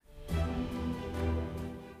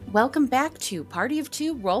Welcome back to Party of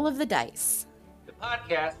Two, Roll of the Dice. The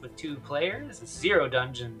podcast with 2 players, 0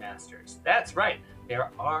 dungeon masters. That's right,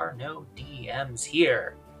 there are no DMs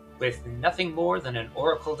here. With nothing more than an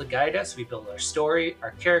oracle to guide us, we build our story,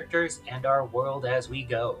 our characters, and our world as we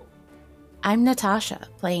go. I'm Natasha,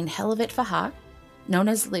 playing Helivit Fahak, known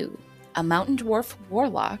as Lou, a mountain dwarf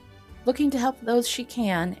warlock, looking to help those she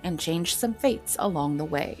can and change some fates along the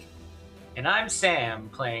way. And I'm Sam,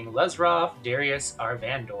 playing Lesrov Darius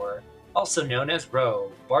Arvandor, also known as Ro,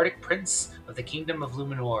 Bardic Prince of the Kingdom of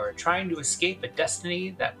Luminor, trying to escape a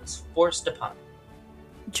destiny that was forced upon him.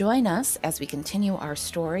 Join us as we continue our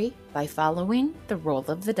story by following the roll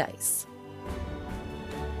of the dice.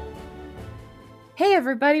 Hey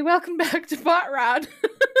everybody, welcome back to Pot Rod.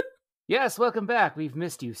 Yes, welcome back. We've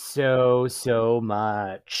missed you so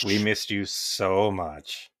much. We missed you so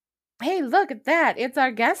much. Hey, look at that. It's our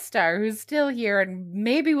guest star who's still here and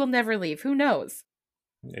maybe will never leave. Who knows?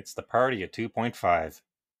 It's the party at 2.5.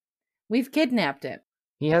 We've kidnapped him.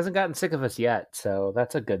 He hasn't gotten sick of us yet, so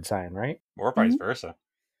that's a good sign, right? Or vice versa.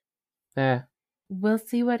 We'll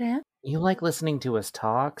see what happens. You like listening to us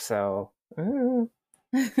talk, so...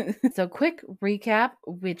 So quick recap,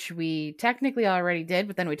 which we technically already did,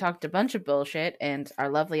 but then we talked a bunch of bullshit, and our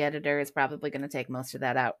lovely editor is probably going to take most of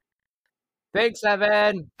that out. Thanks,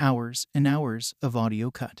 Evan! Hours and hours of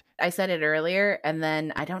audio cut. I said it earlier, and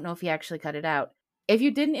then I don't know if he actually cut it out. If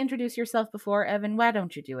you didn't introduce yourself before, Evan, why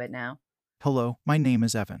don't you do it now? Hello, my name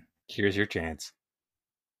is Evan. Here's your chance.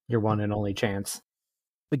 Your one and only chance.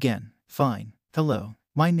 Again, fine. Hello,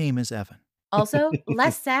 my name is Evan. Also,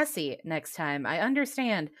 less sassy next time. I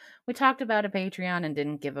understand. We talked about a Patreon and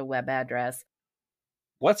didn't give a web address.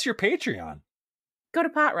 What's your Patreon? Go to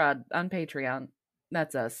Potrod on Patreon.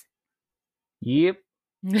 That's us. Yep.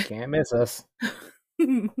 Can't miss us.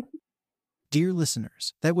 Dear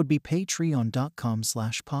listeners, that would be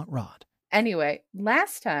patreon.com/potrod. Anyway,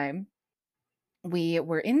 last time we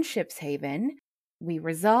were in Ship's Haven. We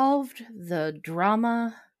resolved the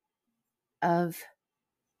drama of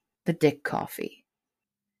the Dick Coffee.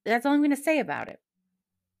 That's all I'm going to say about it.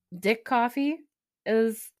 Dick Coffee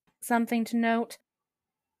is something to note.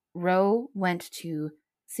 Ro went to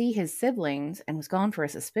see his siblings and was gone for a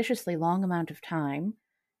suspiciously long amount of time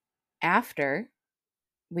after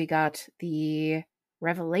we got the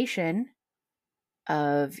revelation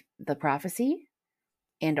of the prophecy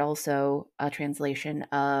and also a translation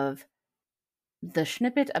of the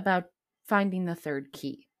snippet about finding the third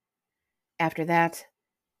key. After that,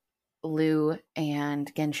 Lou and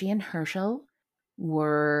Genji and Herschel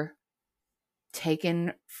were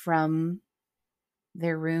taken from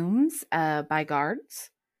their rooms by guards,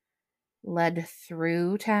 led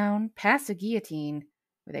through town, past a guillotine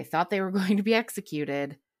where they thought they were going to be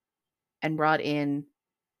executed, and brought in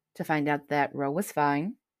to find out that Ro was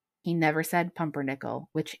fine. He never said pumpernickel,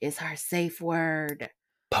 which is our safe word.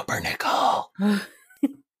 Pumpernickel!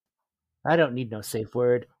 I don't need no safe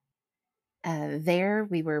word. There,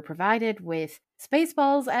 we were provided with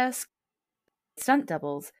Spaceballs-esque stunt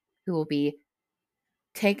doubles who will be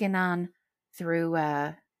taken on through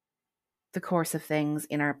the course of things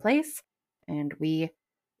in our place, and we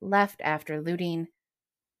left after looting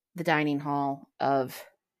the dining hall of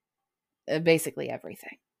basically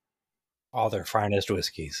everything. All their finest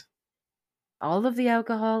whiskeys. All of the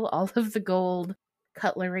alcohol, all of the gold,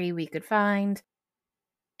 cutlery we could find,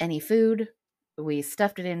 any food, we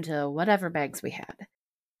stuffed it into whatever bags we had.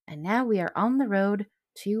 And now we are on the road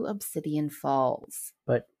to Obsidian Falls.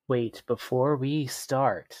 But wait, before we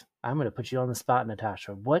start, I'm going to put you on the spot,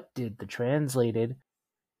 Natasha. What did the translated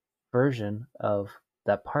version of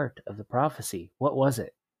that part of the prophecy, what was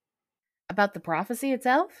it? About the prophecy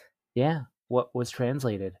itself? Yeah, what was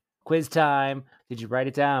translated? Quiz time. Did you write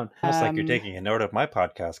it down? Almost like you're taking a note of my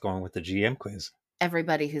podcast going with the GM quiz.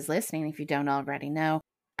 Everybody who's listening, if you don't already know,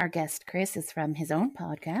 our guest Chris is from his own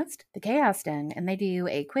podcast, The Chaos Den, and they do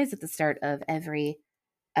a quiz at the start of every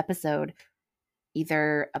episode,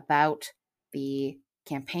 either about the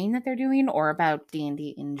campaign that they're doing or about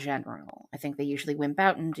D&D in general. I think they usually wimp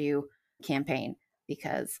out and do campaign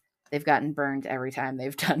because they've gotten burned every time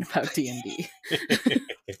they've done about D&D.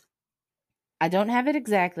 I don't have it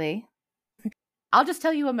exactly. I'll just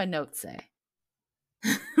tell you what my notes say.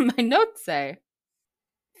 My notes say,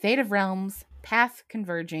 Fate of Realms, Path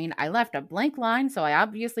Converging. I left a blank line, so I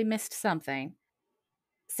obviously missed something.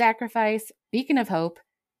 Sacrifice, Beacon of Hope,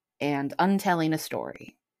 and Untelling a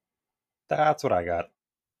Story. That's what I got.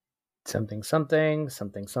 Something. Okay.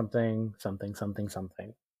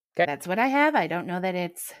 That's what I have. I don't know that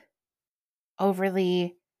it's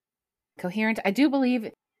overly coherent. I do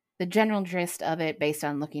believe the general gist of it, based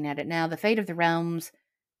on looking at it now, the Fate of the Realms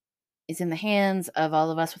is in the hands of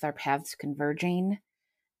all of us with our paths converging,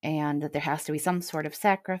 and that there has to be some sort of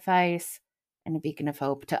sacrifice and a beacon of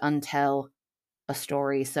hope to untell a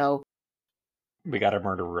story. So We got a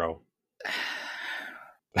murder row.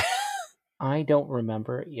 I don't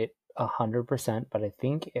remember it 100%, but I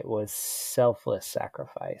think it was selfless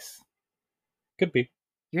sacrifice. Could be.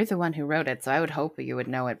 you're the one who wrote it, so I would hope you would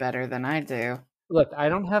know it better than I do. Look, I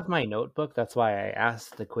don't have my notebook. That's why I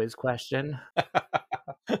asked the quiz question.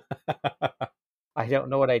 I don't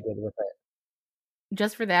know what I did with it.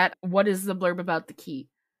 Just for that, what is the blurb about the key?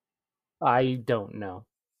 I don't know.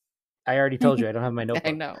 I already told you I don't have my notebook.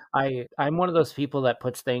 I know. I'm one of those people that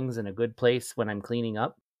puts things in a good place when I'm cleaning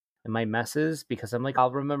up and my messes, because I'm like,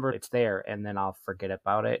 I'll remember it's there and then I'll forget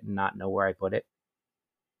about it and not know where I put it.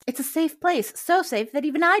 It's a safe place. So safe that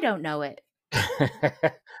even I don't know it.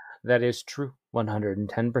 That is true.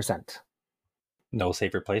 110%. No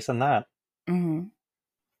safer place than that. Mm-hmm.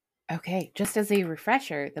 Okay, just as a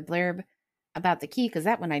refresher, the blurb about the key, because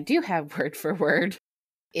that one I do have word for word,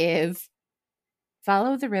 is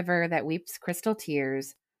follow the river that weeps crystal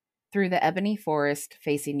tears through the ebony forest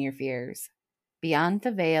facing your fears. Beyond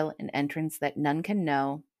the veil, an entrance that none can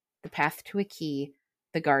know, the path to a key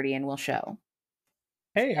the guardian will show.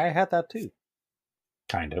 Hey, I had that too.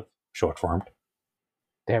 Kind of. Short formed.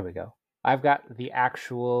 There we go. I've got the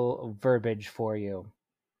actual verbiage for you.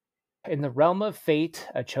 In the realm of fate,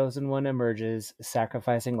 a chosen one emerges,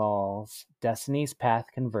 sacrificing all's destiny's path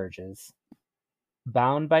converges.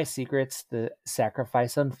 Bound by secrets, the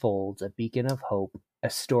sacrifice unfolds, a beacon of hope, a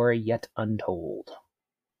story yet untold.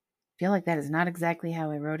 I feel like that is not exactly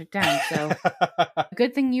how I wrote it down, so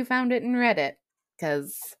good thing you found it and read it,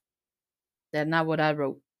 because that's not what I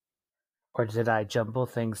wrote. Or did I jumble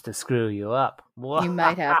things to screw you up? You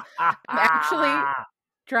might have. I'm actually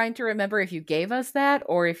trying to remember if you gave us that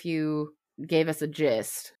or if you gave us a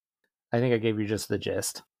gist. I think I gave you just the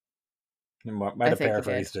gist. Might have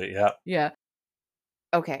paraphrased it, yeah. Yeah.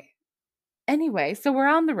 Okay. Anyway, so we're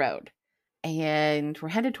on the road and we're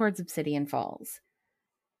headed towards Obsidian Falls.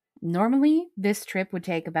 Normally, this trip would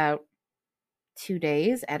take about 2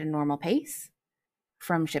 days at a normal pace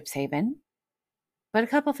from Ship's Haven. But a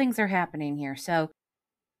couple things are happening here, so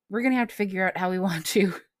we're going to have to figure out how we want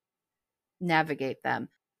to navigate them.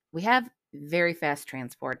 We have very fast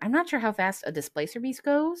transport. I'm not sure how fast a displacer beast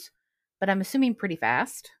goes, but I'm assuming pretty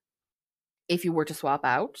fast if you were to swap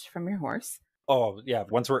out from your horse. Oh, yeah.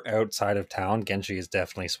 Once we're outside of town, Genji is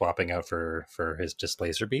definitely swapping out for his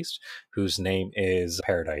displacer beast, whose name is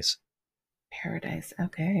Paradise. Paradise,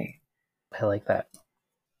 okay. I like that.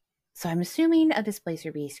 So I'm assuming a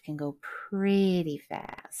displacer beast can go pretty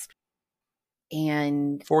fast.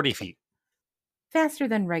 And 40 feet. faster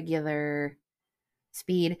than regular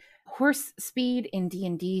speed. Horse speed in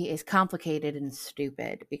D&D is complicated and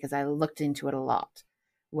stupid because I looked into it a lot.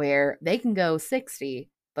 Where they can go 60,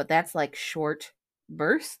 but that's like short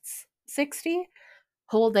bursts, 60.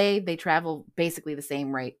 Whole day, they travel basically the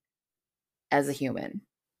same rate as a human,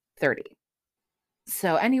 30.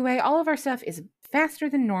 So anyway, all of our stuff is faster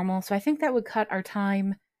than normal, so I think that would cut our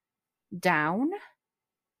time down.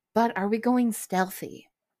 But are we going stealthy?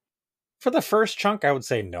 For the first chunk, I would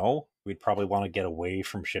say no. We'd probably want to get away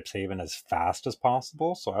from Ship's Haven as fast as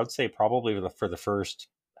possible. So I would say probably for the first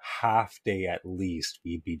half day at least,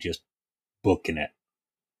 we'd be just booking it.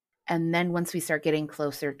 And then once we start getting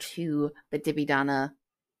closer to the Dibidana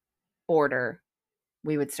border,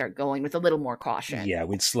 we would start going with a little more caution. Yeah,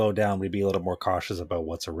 we'd slow down. We'd be a little more cautious about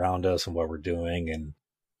what's around us and what we're doing and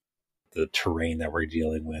the terrain that we're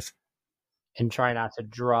dealing with. And try not to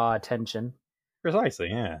draw attention. Precisely,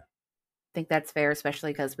 yeah. I think that's fair,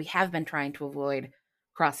 especially because we have been trying to avoid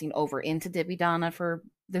crossing over into Dibidana for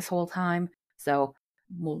this whole time. So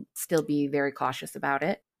we'll still be very cautious about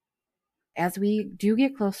it. As we do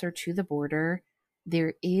get closer to the border,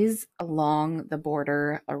 there is along the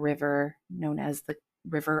border a river known as the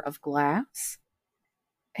River of Glass.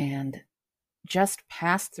 And just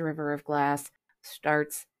past the River of Glass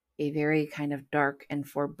starts a very kind of dark and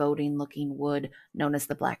foreboding looking wood known as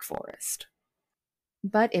the Black Forest.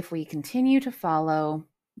 But if we continue to follow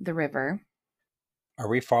the river... Are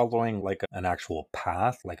we following like an actual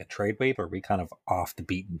path, like a tradeway, or are we kind of off the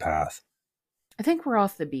beaten path? I think we're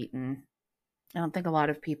off the beaten. I don't think a lot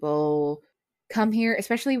of people come here,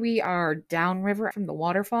 especially we are downriver from the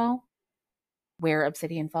waterfall, where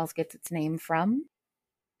Obsidian Falls gets its name from.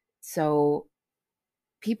 So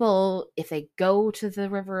people, if they go to the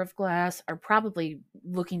River of Glass, are probably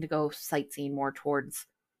looking to go sightseeing more towards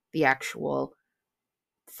the actual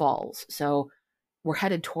falls. So we're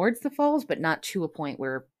headed towards the falls, but not to a point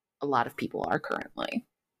where a lot of people are currently.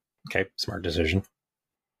 Okay, smart decision.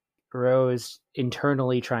 Ro is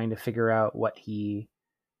internally trying to figure out what he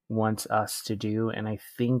wants us to do, and I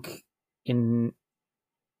think in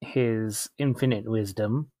his infinite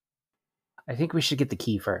wisdom, I think we should get the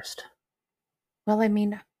key first. Well, I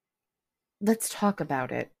mean, let's talk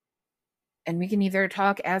about it. And we can either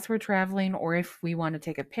talk as we're traveling, or if we want to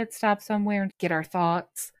take a pit stop somewhere and get our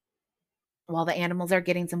thoughts while the animals are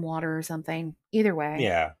getting some water or something. Either way.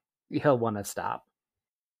 Yeah. He'll want to stop.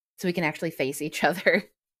 So we can actually face each other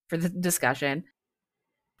for the discussion.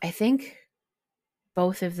 I think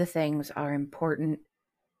both of the things are important.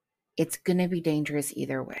 It's going to be dangerous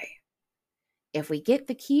either way. If we get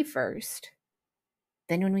the key first,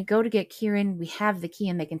 then when we go to get Kieran, we have the key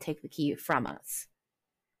and they can take the key from us.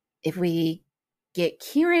 If we get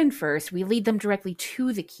Kieran first, we lead them directly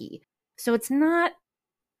to the key. So it's not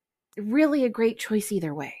really a great choice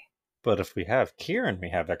either way. But if we have Kieran,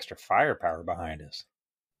 we have extra firepower behind us.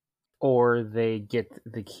 Or they get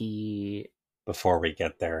the key before we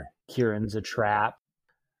get there. Kieran's a trap,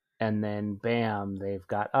 and then bam, they've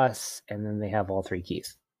got us, and then they have all 3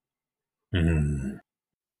 keys. Mm.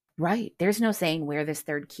 Right. There's no saying where this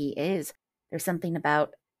third key is. There's something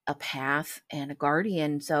about a path and a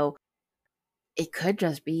guardian, so it could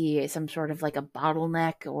just be some sort of like a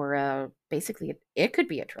bottleneck or basically it could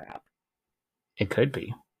be a trap. It could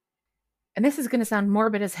be. And this is going to sound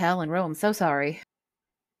morbid as hell, and Ro, I'm so sorry.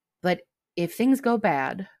 But if things go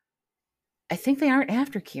bad, I think they aren't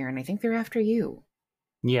after Kieran. I think they're after you.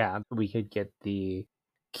 Yeah, we could get the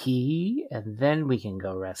key, and then we can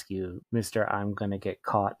go rescue Mr. I'm gonna get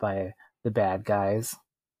caught by the bad guys.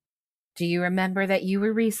 Do you remember that you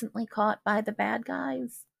were recently caught by the bad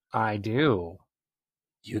guys? I do.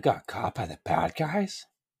 You got caught by the bad guys?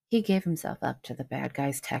 He gave himself up to the bad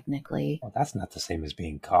guys, technically. Well, that's not the same as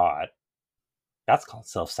being caught. That's called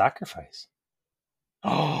self-sacrifice.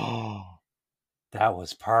 Oh, that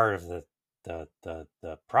was part of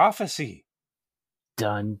the prophecy.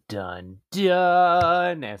 Dun, dun,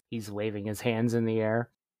 dun, as he's waving his hands in the air.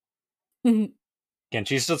 And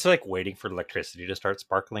she's just like waiting for electricity to start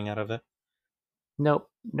sparkling out of it. Nope,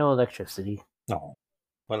 no electricity. No.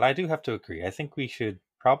 Well, I do have to agree. I think we should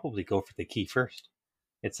probably go for the key first.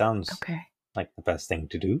 It sounds okay. like the best thing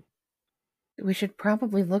to do. We should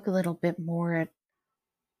probably look a little bit more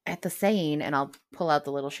at the saying, and I'll pull out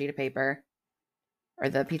the little sheet of paper or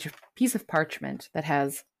the piece of parchment that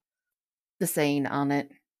has the saying on it.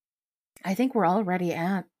 I think we're already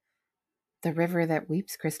at the river that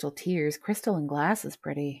weeps crystal tears. Crystal and glass is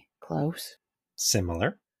pretty close.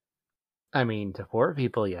 Similar. I mean, to poor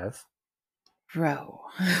people, yes. Bro.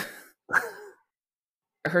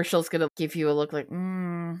 Herschel's gonna give you a look like,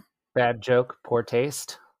 Bad joke, poor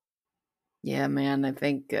taste. Yeah, man, I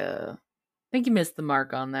think you missed the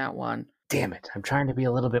mark on that one. Damn it, I'm trying to be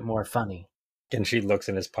a little bit more funny. And she looks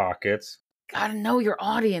in his pockets. Gotta know your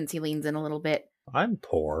audience, he leans in a little bit. I'm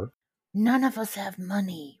poor. None of us have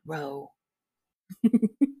money, Ro.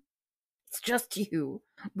 It's just you.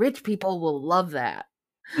 Rich people will love that.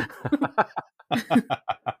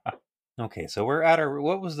 Okay, so we're at our...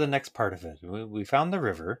 What was the next part of it? We found the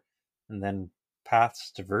river, and then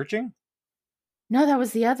paths diverging? No, that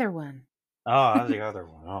was the other one. Oh, that's the other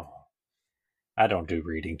one. Oh. I don't do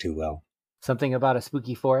reading too well. Something about a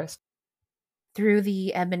spooky forest? Through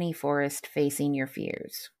the ebony forest facing your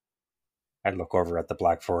fears. I'd look over at the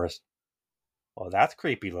black forest. Well, that's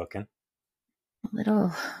creepy looking. A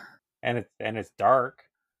little. And it's dark.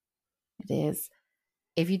 It is.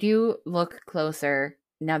 If you do look closer,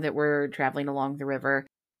 now that we're traveling along the river,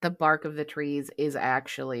 the bark of the trees is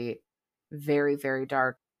actually very, very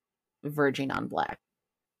dark, verging on black.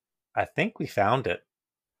 I think we found it.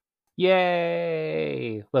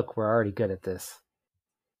 Yay! Look, we're already good at this.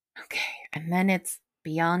 Okay, and then it's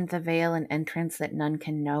beyond the veil an entrance that none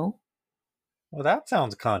can know. Well, that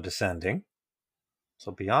sounds condescending.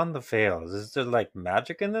 So beyond the veil, is there like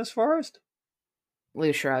magic in this forest?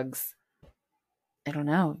 Lou shrugs. I don't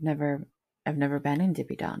know. I've never been in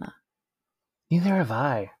Dibidana. Neither have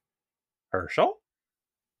I. Herschel?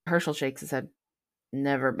 Herschel shakes his head.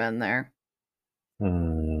 Never been there.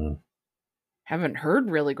 Haven't heard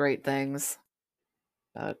really great things,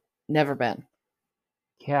 but never been.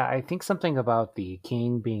 Yeah, I think something about the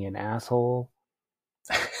king being an asshole.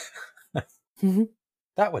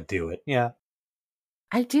 That would do it, yeah.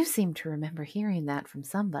 I do seem to remember hearing that from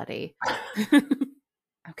somebody.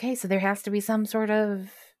 Okay, so there has to be some sort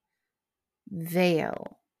of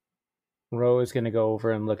veil. Ro is going to go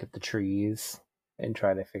over and look at the trees and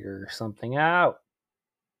try to figure something out.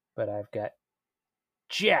 But I've got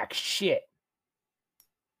jack shit.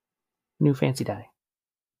 New fancy die.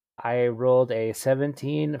 I rolled a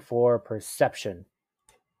 17 for perception.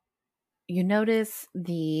 You notice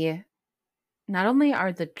not only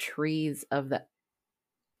are the trees of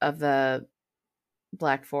the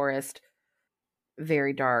Black Forest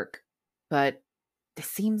very dark, but it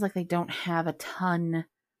seems like they don't have a ton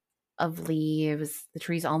of leaves. The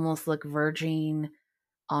trees almost look verging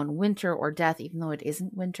on winter or death, even though it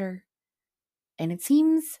isn't winter. And it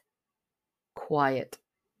seems quiet.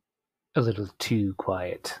 A little too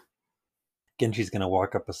quiet. Genji's going to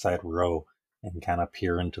walk up beside Ro and kind of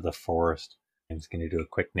peer into the forest. And he's going to do a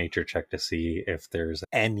quick nature check to see if there's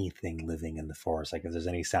anything living in the forest, like if there's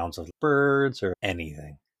any sounds of birds or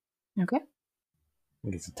anything. Okay. I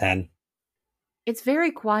think it's a 10. It's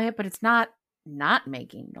very quiet, but it's not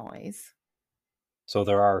making noise. So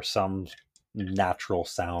there are some natural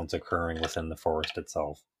sounds occurring within the forest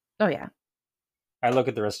itself. Oh, yeah. I look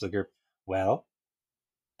at the rest of the group. Well,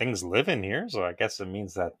 things live in here, so I guess it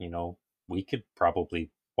means that, we could probably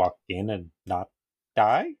walk in and not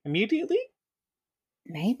die immediately?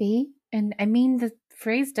 Maybe. And I mean, the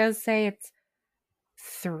phrase does say it's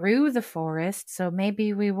through the forest, so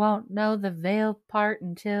maybe we won't know the veil part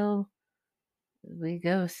until we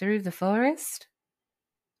go through the forest.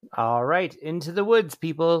 All right, into the woods,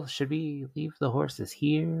 people. Should we leave the horses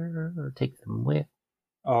here or take them with?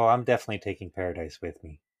 Oh, I'm definitely taking Paradise with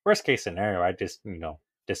me. Worst case scenario, I just,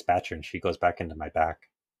 dispatch her and she goes back into my back.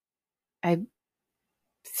 I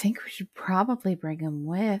think we should probably bring him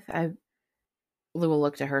with. Lou will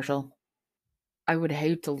look to Herschel. I would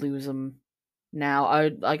hate to lose him now. I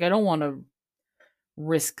don't want to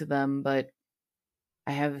risk them, but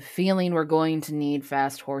I have a feeling we're going to need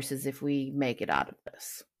fast horses if we make it out of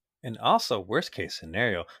this. And also, worst case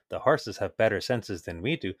scenario, the horses have better senses than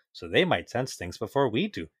we do, so they might sense things before we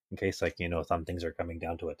do. In case, some things are coming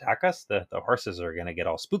down to attack us, the horses are going to get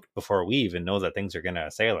all spooked before we even know that things are going to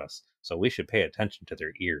assail us. So we should pay attention to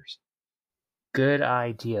their ears. Good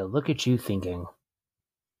idea. Look at you thinking.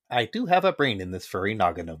 I do have a brain in this furry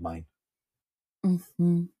noggin of mine.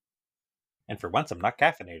 Mm-hmm. And for once, I'm not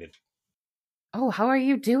caffeinated. Oh, how are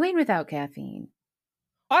you doing without caffeine?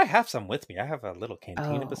 I have some with me. I have a little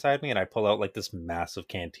cantina Oh. beside me, and I pull out this massive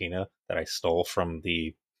cantina that I stole from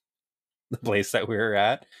the place that we were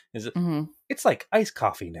at. It's like iced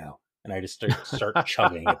coffee now, and I just start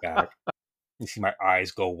chugging it back. You see my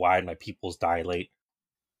eyes go wide, my pupils dilate.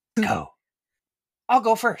 Go. I'll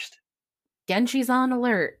go first. Genshi's on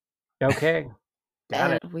alert. Okay,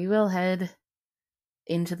 got it. We will head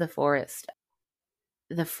into the forest.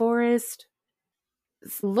 The forest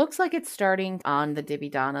looks like it's starting on the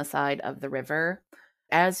Dibidana side of the river.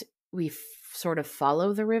 As we sort of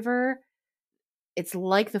follow the river, it's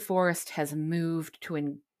like the forest has moved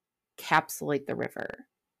to encapsulate the river.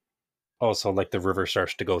 Oh, so the river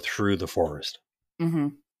starts to go through the forest.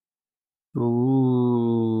 Mm-hmm.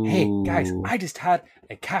 Ooh. Hey, guys, I just had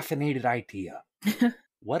a caffeinated idea.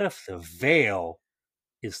 What if the veil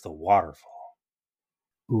is the waterfall?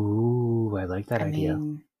 Ooh, I like that idea.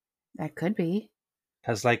 mean, that could be.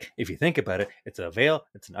 Because, if you think about it, it's a veil,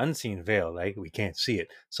 it's an unseen veil, we can't see it.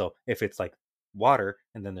 So if it's water,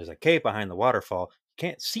 and then there's a cave behind the waterfall, you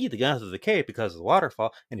can't see the guns of the cave because of the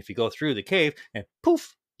waterfall, and if you go through the cave, and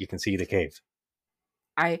poof, you can see the cave.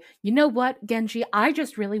 You know what, Genji? I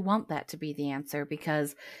just really want that to be the answer,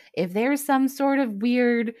 because if there's some sort of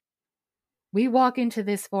weird, we walk into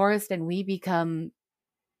this forest and we become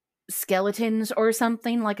skeletons or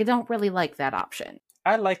something, I don't really like that option.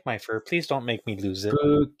 I like my fur. Please don't make me lose it.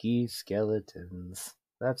 Spooky skeletons.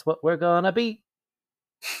 That's what we're gonna be.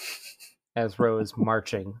 As Ro is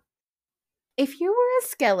marching. If you were a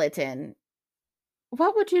skeleton,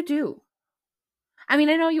 what would you do? I mean,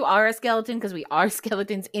 I know you are a skeleton because we are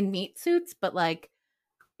skeletons in meat suits, but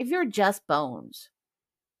if you're just bones.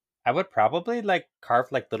 I would probably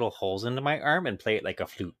carve little holes into my arm and play it like a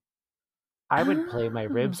flute. I would play my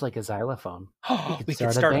ribs like a xylophone. We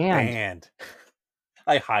could start a band.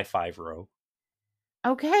 I high five Ro.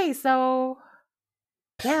 Okay, so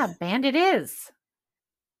yeah, band it is.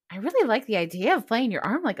 I really like the idea of playing your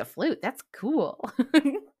arm like a flute. That's cool.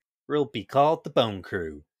 We'll be called the Bone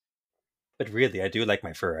Crew. But really, I do like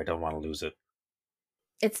my fur. I don't want to lose it.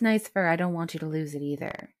 It's nice fur. I don't want you to lose it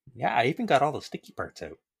either. Yeah, I even got all the sticky parts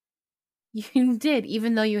out. You did,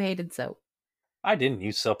 even though you hated soap. I didn't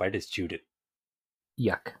use soap. I just chewed it.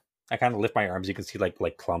 Yuck. I kind of lift my arms. You can see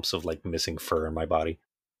like clumps of missing fur in my body.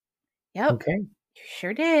 Yep. Okay. You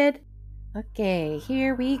sure did. Okay,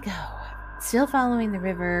 here we go. Still following the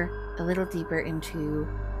river a little deeper into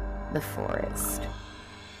the forest.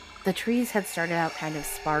 The trees had started out kind of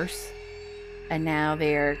sparse, and now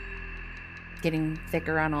they're getting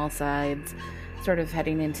thicker on all sides, sort of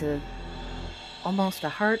heading into almost a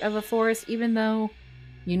heart of a forest, even though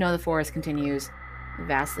You know the forest continues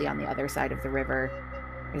vastly on the other side of the river.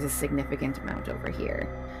 There's a significant amount over here.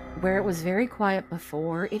 Where it was very quiet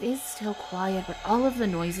before, it is still quiet, but all of the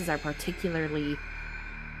noises are particularly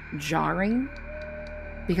jarring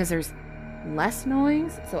because there's less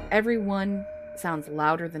noise, so everyone sounds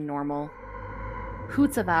louder than normal.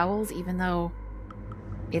 Hoots of owls, even though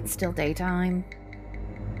it's still daytime.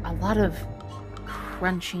 A lot of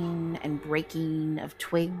crunching and breaking of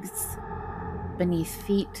twigs beneath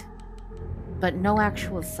feet, but no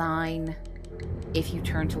actual sign, if you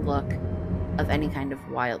turn to look, of any kind of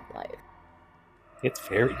wildlife. It's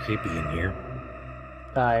very creepy in here.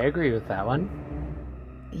 I agree with that one.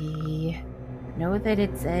 We know that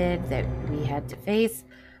it said that we had to face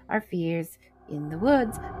our fears in the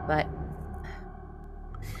woods, but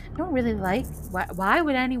I don't really like. Why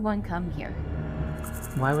would anyone come here?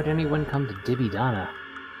 Why would anyone come to Dibidana?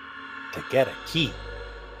 To get a key.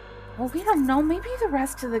 Well, we don't know. Maybe the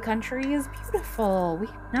rest of the country is beautiful.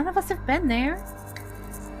 None of us have been there.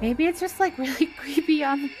 Maybe it's just like really creepy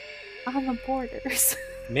on the borders.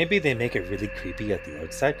 Maybe they make it really creepy at the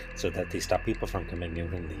outside so that they stop people from coming in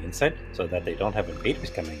from the inside so that they don't have invaders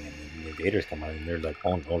coming in. And the invaders come out and they're like,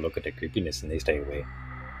 oh no, look at the creepiness, and they stay away.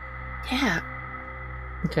 Yeah.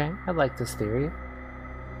 Okay, I like this theory.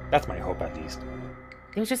 That's my hope, at least.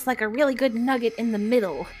 There's just like a really good nugget in the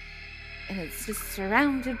middle. And it's just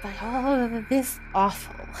surrounded by all of this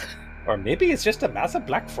awful. Or maybe it's just a massive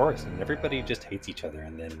black forest and everybody just hates each other,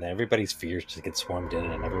 and then everybody's fears just get swarmed in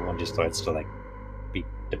and everyone just starts to like be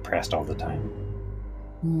depressed all the time.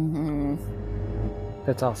 Mm-hmm.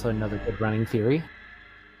 That's also another good running theory.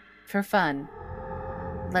 For fun,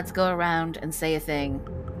 let's go around and say a thing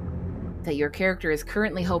that your character is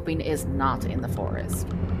currently hoping is not in the forest.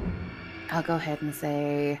 I'll go ahead and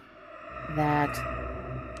say that.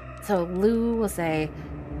 So Lou will say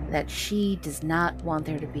that she does not want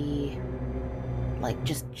there to be like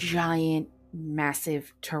just giant,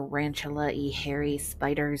 massive, tarantula-y, hairy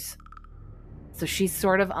spiders. So she's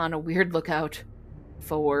sort of on a weird lookout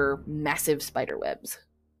for massive spider webs.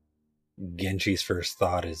 Genji's first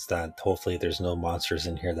thought is that hopefully there's no monsters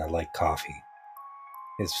in here that like coffee.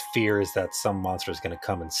 His fear is that some monster is going to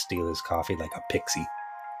come and steal his coffee like a pixie.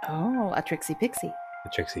 Oh, a tricksy pixie. A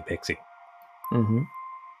tricksy pixie. Mm-hmm.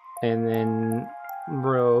 And then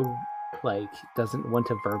Rogue, doesn't want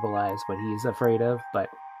to verbalize what he's afraid of, but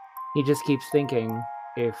he just keeps thinking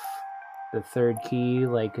if the third key,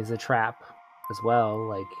 is a trap as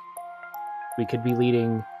well, we could be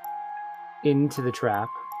leading into the trap,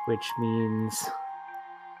 which means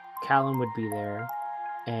Callum would be there,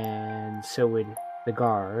 and so would the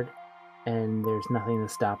guard, and there's nothing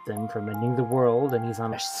to stop them from ending the world, and he's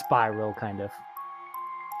on a spiral, kind of.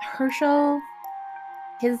 Herschel,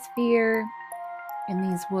 his fear in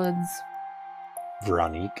these woods.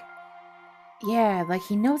 Veronique. Yeah,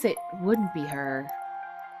 he knows it wouldn't be her.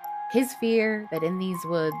 His fear that in these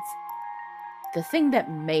woods, the thing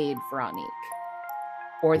that made Veronique,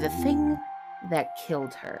 or the thing that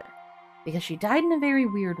killed her, because she died in a very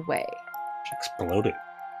weird way. She exploded.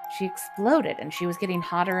 She exploded, and she was getting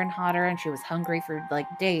hotter and hotter, and she was hungry for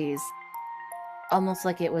days. Almost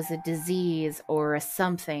like it was a disease or a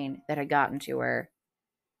something that had gotten to her.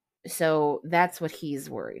 So that's what he's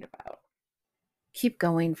worried about. Keep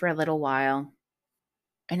going for a little while.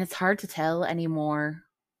 And it's hard to tell anymore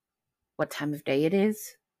what time of day it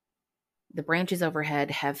is. The branches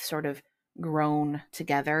overhead have sort of grown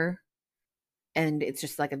together, and it's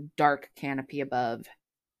just like a dark canopy above.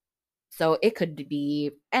 So it could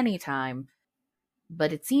be any time,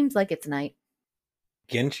 but it seems like it's night.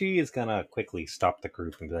 Genji is gonna quickly stop the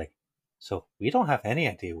group and be like, so we don't have any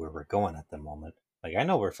idea where we're going at the moment. I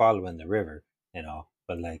know we're following the river,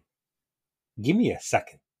 but give me a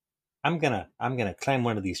second. I'm gonna climb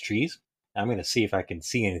one of these trees. I'm gonna see if I can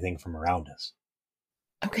see anything from around us.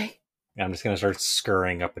 Okay. And I'm just gonna start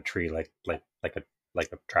scurrying up a tree like a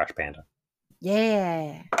trash panda.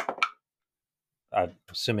 Yeah. I'm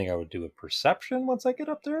assuming I would do a perception once I get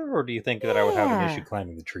up there, or do you think that I would have an issue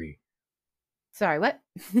climbing the tree? Sorry, what?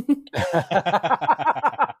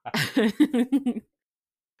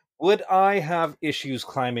 Would I have issues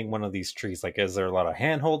climbing one of these trees? Is there a lot of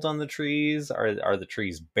handholds on the trees? Are the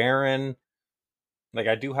trees barren?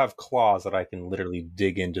 I do have claws that I can literally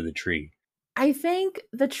dig into the tree. I think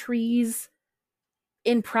the trees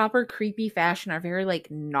in proper creepy fashion are very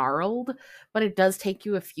gnarled, but it does take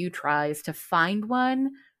you a few tries to find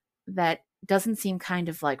one that doesn't seem kind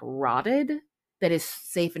of rotted, that is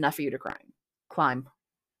safe enough for you to climb.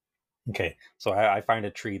 Okay, so I find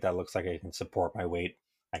a tree that looks like it can support my weight.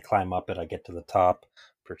 I climb up it, I get to the top.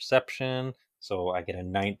 Perception, so I get a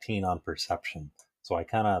 19 on perception. So I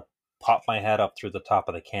kind of pop my head up through the top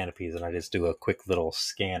of the canopies and I just do a quick little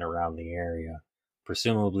scan around the area,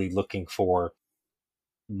 presumably looking for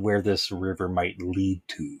where this river might lead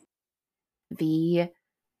to.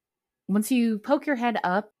 Once you poke your head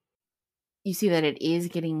up, you see that it is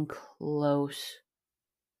getting close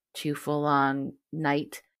to full-on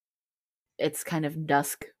night. It's kind of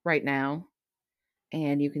dusk right now,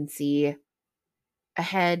 and you can see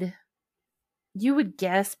ahead. You would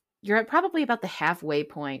guess you're at probably about the halfway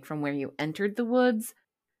point from where you entered the woods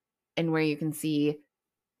and where you can see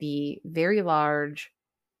the very large,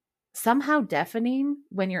 somehow deafening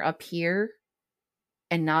when you're up here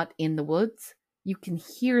and not in the woods. You can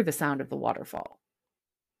hear the sound of the waterfall.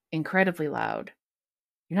 Incredibly loud.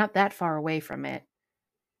 You're not that far away from it,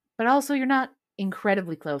 but also you're not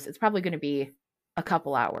incredibly close. It's probably going to be a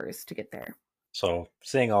couple hours to get there. So,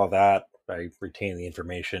 seeing all that, I retain the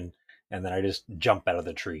information, and then I just jump out of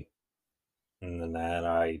the tree. And then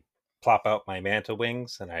I plop out my manta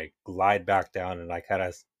wings, and I glide back down, and I kind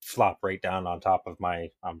of flop right down on top of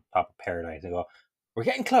Paradise and go, "We're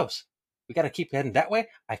getting close. We got to keep heading that way.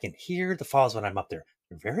 I can hear the falls when I'm up there.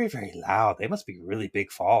 They're very, very loud. They must be really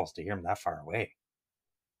big falls to hear them that far away.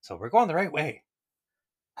 So we're going the right way."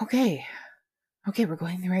 Okay, we're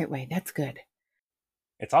going the right way. That's good.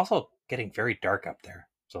 It's also getting very dark up there.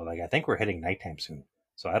 So I think we're hitting nighttime soon.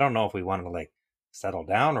 So I don't know if we want to settle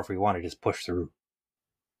down or if we want to just push through.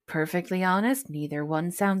 Perfectly honest, neither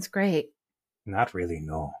one sounds great. Not really,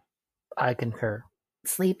 no. I concur.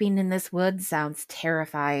 Sleeping in this wood sounds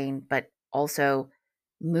terrifying, but also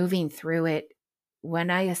moving through it,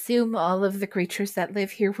 when I assume all of the creatures that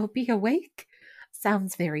live here will be awake,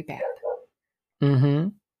 sounds very bad. Mm-hmm.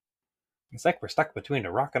 It's like we're stuck between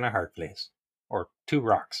a rock and a hard place. Or two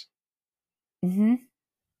rocks. Mm-hmm.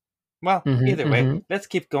 Well, either way, let's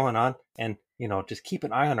keep going on and, just keep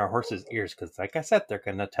an eye on our horses' ears because, like I said, they're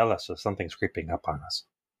going to tell us if something's creeping up on us.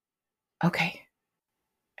 Okay.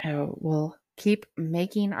 We'll keep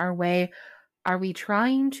making our way. Are we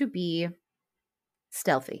trying to be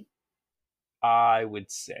stealthy? I would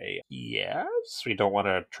say yes. We don't want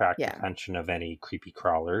to attract Yeah. attention of any creepy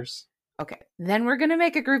crawlers. Okay. Then we're going to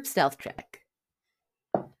make a group stealth check.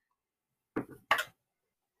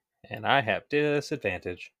 And I have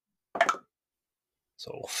disadvantage.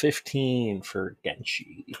 So 15 for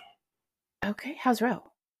Genshi. Okay. How's Ro?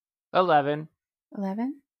 11.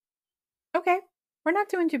 11? Okay. We're not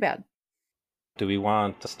doing too bad. Do we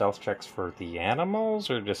want stealth checks for the animals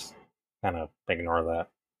or just kind of ignore that?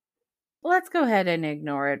 Let's go ahead and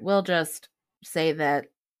ignore it. We'll just say that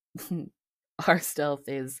our stealth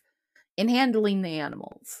is in handling the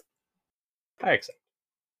animals. I accept.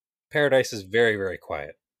 Paradise is very, very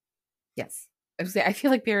quiet. Yes. I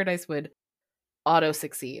feel like Paradise would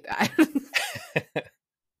auto-succeed.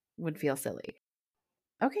 Would feel silly.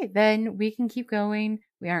 Okay, then we can keep going.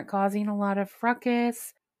 We aren't causing a lot of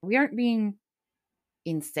ruckus. We aren't being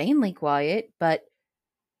insanely quiet, but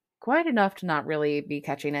quiet enough to not really be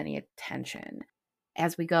catching any attention.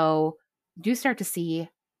 As we go, we do start to see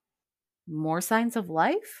more signs of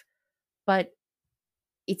life, but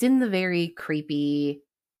it's in the very creepy,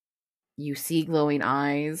 you see glowing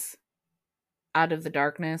eyes out of the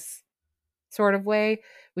darkness sort of way.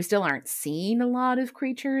 We still aren't seeing a lot of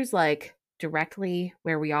creatures directly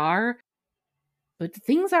where we are, but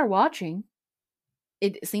things are watching.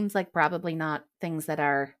 It seems like probably not things that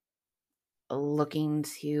are looking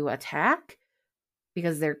to attack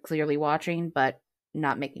because they're clearly watching but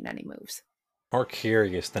not making any moves. More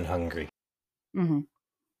curious than hungry. Mm-hmm.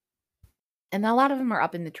 And a lot of them are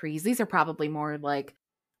up in the trees. These are probably more like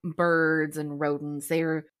birds and rodents.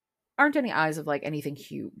 There aren't any eyes of anything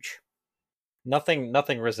huge. Nothing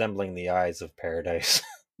resembling the eyes of Paradise.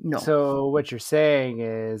 No. So what you're saying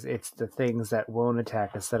is it's the things that won't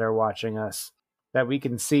attack us that are watching us, that we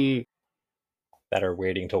can see. That are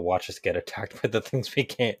waiting to watch us get attacked by the things we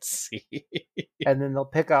can't see. And then they'll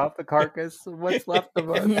pick off the carcass of what's left of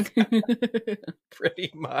us.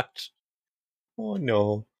 Pretty much. Oh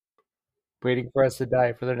no. Waiting for us to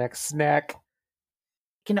die for their next snack.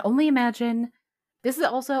 Can only imagine. This is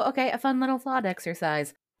also, a fun little thought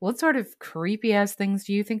exercise. What sort of creepy-ass things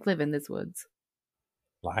do you think live in this woods?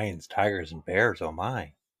 Lions, tigers, and bears, oh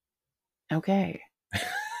my. Okay.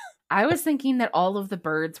 I was thinking that all of the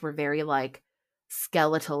birds were very,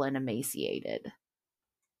 skeletal and emaciated.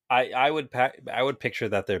 I would picture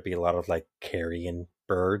that there'd be a lot of carrion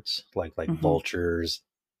birds, like vultures.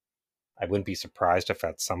 I wouldn't be surprised if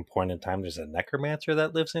at some point in time there's a necromancer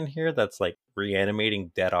that lives in here that's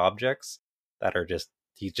reanimating dead objects that are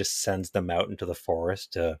he just sends them out into the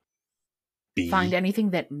forest to find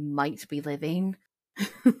anything that might be living.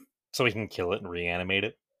 so we can kill it and reanimate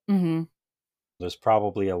it. Mm-hmm. There's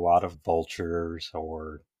probably a lot of vultures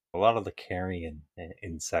or a lot of the carrion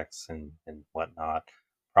insects and whatnot.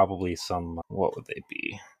 Probably some, what would they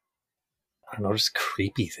be? I don't know, just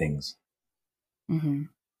creepy things. Mm-hmm.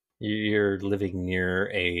 You're living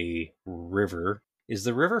near a river. Is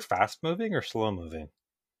the river fast moving or slow moving?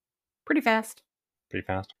 Pretty fast. Pretty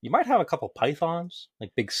fast. You might have a couple pythons, like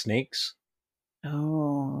big snakes.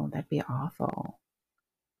 Oh, that'd be awful.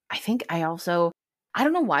 I think I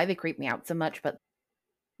don't know why they creep me out so much, but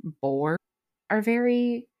boar are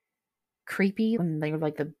very creepy. And they're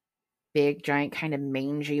like the big, giant, kind of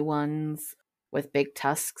mangy ones with big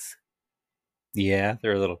tusks. Yeah,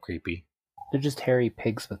 they're a little creepy. They're just hairy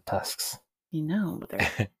pigs with tusks. You know, but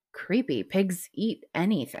they're creepy. Pigs eat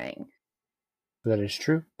anything. That is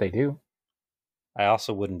true. They do. I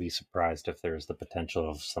also wouldn't be surprised if there's the potential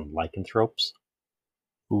of some lycanthropes.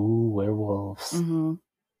 Ooh, werewolves. Mm-hmm.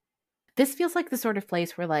 This feels like the sort of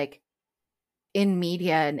place where, like, in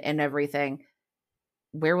media and everything,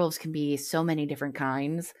 werewolves can be so many different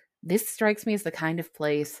kinds. This strikes me as the kind of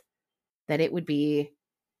place that it would be,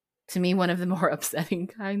 to me, one of the more upsetting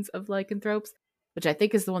kinds of lycanthropes, which I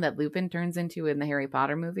think is the one that Lupin turns into in the Harry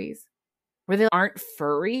Potter movies, where they aren't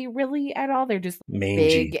furry really at all. They're just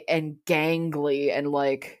Mangy. big and gangly and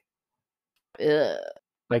like, ugh.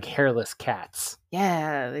 Like hairless cats.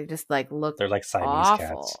 Yeah, they just like look They're like Siamese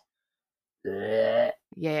awful. cats.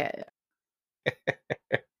 Yeah.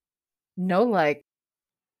 No, like,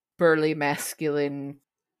 burly, masculine,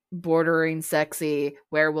 bordering sexy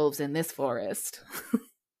werewolves in this forest.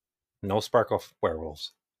 No sparkle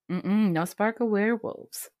werewolves. No sparkle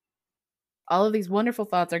werewolves. All of these wonderful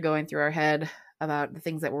thoughts are going through our head about the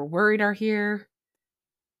things that we're worried are here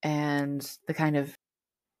and the kind of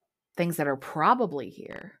things that are probably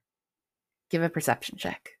here. Give a perception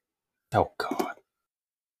check. Oh, God.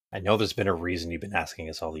 I know there's been a reason you've been asking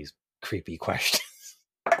us all these creepy questions.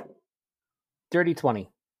 Dirty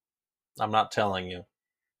 20. I'm not telling you.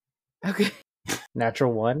 Okay.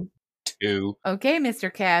 Natural 1. 2. Okay,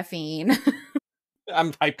 Mr. Caffeine.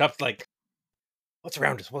 I'm hyped up like, what's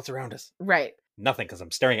around us? What's around us? Right. Nothing, because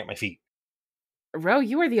I'm staring at my feet. Ro,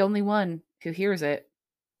 you are the only one who hears it.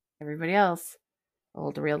 Everybody else,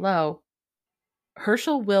 hold real low.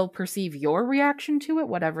 Herschel will perceive your reaction to it,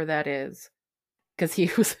 whatever that is, because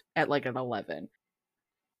he was at like an 11.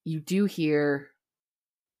 You do hear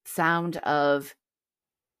sound of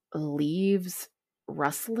leaves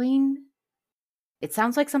rustling. It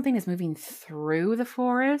sounds like something is moving through the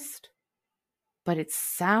forest, but it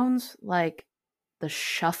sounds like the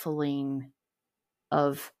shuffling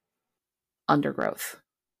of undergrowth.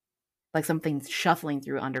 Like something's shuffling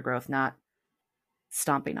through undergrowth, not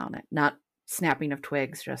stomping on it, not snapping of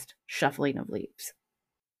twigs, just shuffling of leaves.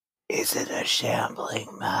 Is it a shambling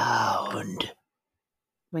mound?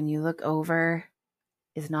 When you look over,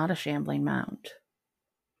 it's not a shambling mound,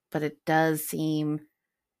 but it does seem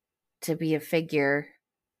to be a figure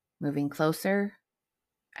moving closer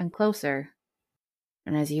and closer.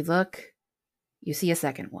 And as you look, you see a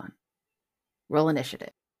second one. Roll initiative.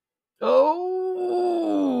 Oh!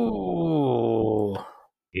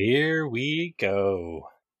 Here we go.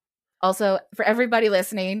 Also, for everybody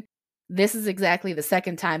listening, this is exactly the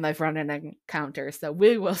second time I've run an encounter, so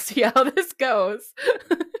we will see how this goes.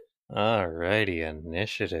 Alrighty,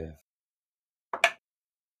 initiative.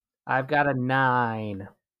 I've got a 9.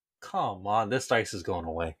 Come on, this dice is going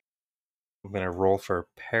away. I'm going to roll for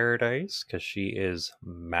Paradise, because she is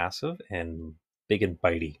massive and big and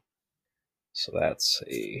bitey. So that's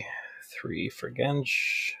a 3 for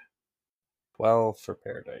Gensh, 12 for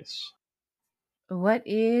Paradise. What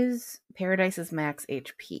is Paradise's max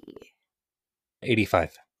HP?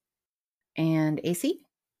 85. And AC?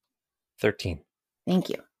 13. Thank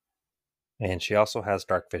you. And she also has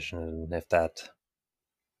dark vision, if that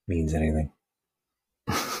means anything.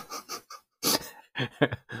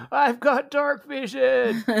 I've got dark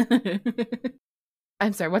vision!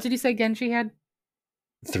 I'm sorry, what did you say again she had?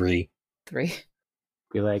 3. 3.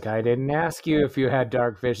 Be like, I didn't ask you if you had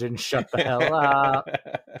dark vision. Shut the hell up.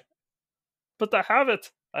 But I have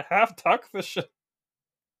it. I have dark vision.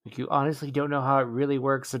 You honestly don't know how it really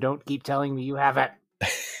works, so don't keep telling me you have it.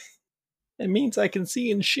 It means I can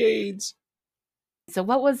see in shades. So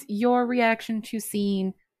what was your reaction to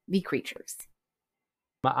seeing the creatures?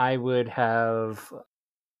 I would have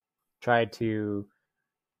tried to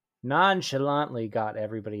nonchalantly got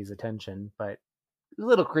everybody's attention, but a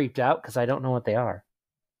little creeped out because I don't know what they are.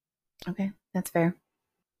 Okay, that's fair.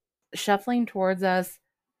 Shuffling towards us,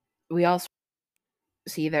 we also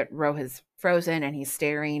see that Ro has frozen and he's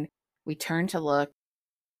staring. We turn to look,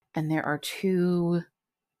 and there are 2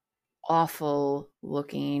 awful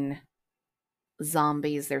looking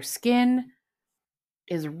zombies. Their skin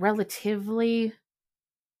is relatively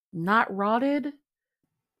not rotted,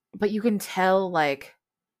 but you can tell like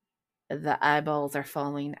the eyeballs are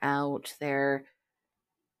falling out. They're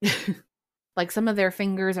like some of their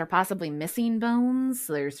fingers are possibly missing bones.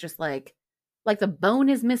 So there's just like the bone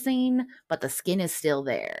is missing, but the skin is still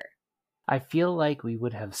there. I feel like we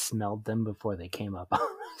would have smelled them before they came up on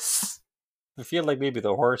us. I feel like maybe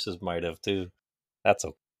the horses might have too. That's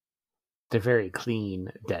okay. They're very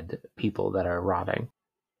clean, dead people that are rotting.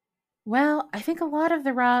 Well, I think a lot of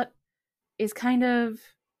the rot is kind of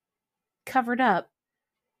covered up.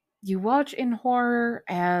 You watch in horror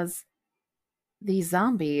as these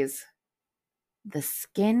zombies, the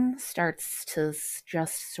skin starts to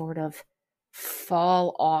just sort of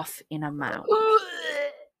fall off in a mound.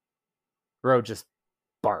 Ro just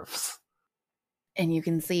barfs. And you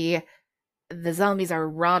can see the zombies are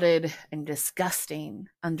rotted and disgusting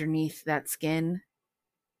underneath that skin.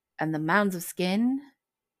 And the mounds of skin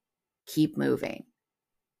keep moving.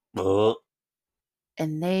 And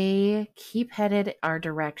they keep headed our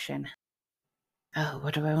direction. Oh,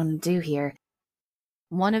 what do I want to do here?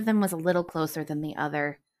 One of them was a little closer than the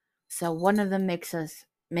other. So one of them makes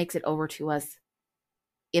it over to us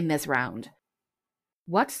in this round.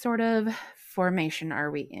 What sort of formation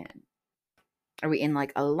are we in? Are we in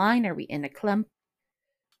like a line? Are we in a clump?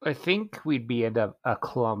 I think we'd be in a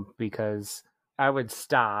clump because I would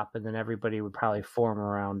stop and then everybody would probably form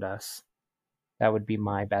around us. That would be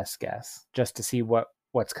my best guess, just to see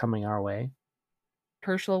what's coming our way.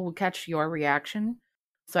 Herschel will catch your reaction.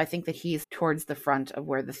 So I think that he's towards the front of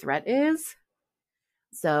where the threat is.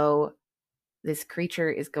 So this creature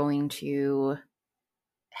is going to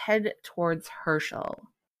head towards Herschel.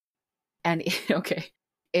 And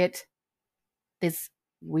this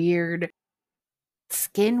weird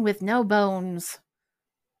skin with no bones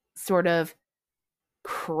sort of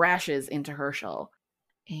crashes into Herschel.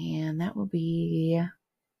 And that'll be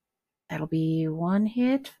one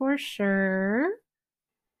hit for sure.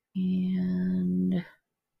 And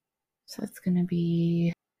so it's going to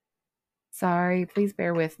be... Sorry, please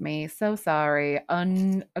bear with me. So sorry.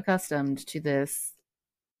 Unaccustomed to this.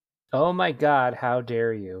 Oh my god, how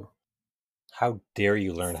dare you? How dare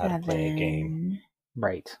you learn how to play a game?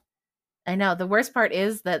 Right. I know. The worst part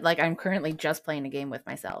is that like I'm currently just playing a game with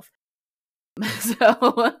myself. So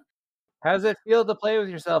how does it feel to play with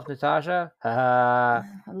yourself, Natasha? I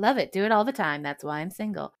love it. Do it all the time. That's why I'm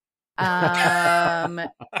single.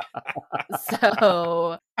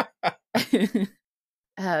 So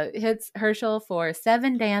hits Herschel for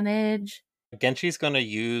 7 damage. Genshi's going to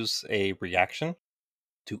use a reaction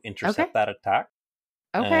to intercept that attack.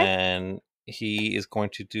 Okay. And he is going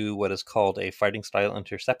to do what is called a fighting style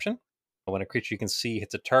interception. When a creature you can see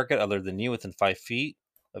hits a target other than you within 5 feet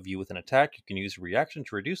of you with an attack, you can use a reaction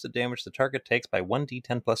to reduce the damage the target takes by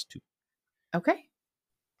 1d10 plus 2. Okay.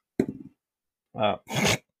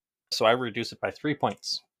 So I reduce it by 3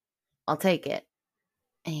 points. I'll take it.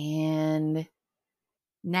 And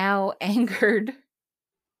now angered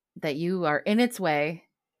that you are in its way,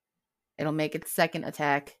 it'll make its second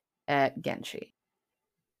attack at Genshi.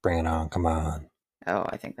 Bring it on, come on. Oh,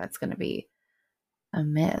 I think that's going to be a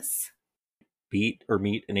miss. Beat or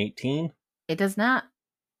meet an 18? It does not.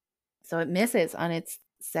 So it misses on its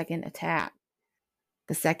second attack.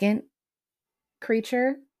 The second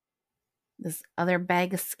creature, this other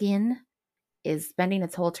bag of skin, is spending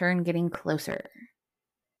its whole turn getting closer.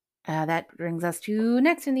 That brings us to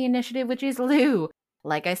next in the initiative, which is Lou.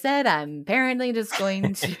 Like I said, I'm apparently just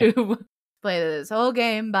going to play this whole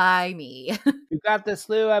game by me. You got this,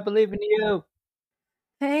 Lou. I believe in you.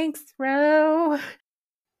 Thanks, bro.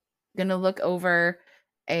 Gonna look over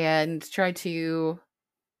and try to...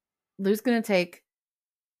 Lou's gonna take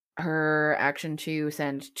her action to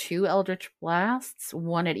send 2 Eldritch Blasts,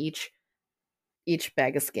 1 at each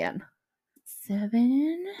bag of skin.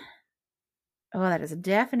 7. Oh, that is a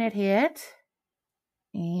definite hit.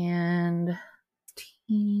 And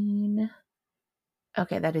 16.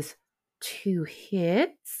 Okay, that is 2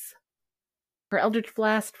 hits. For Eldritch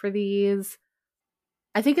Blast for these,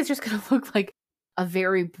 I think it's just going to look like a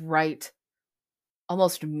very bright,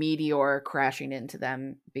 almost meteor crashing into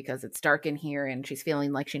them because it's dark in here and she's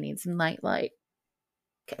feeling like she needs some nightlight.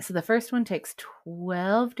 Okay, so the first one takes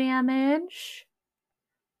 12 damage.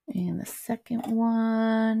 And the second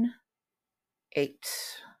one, 8.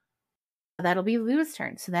 That'll be Lou's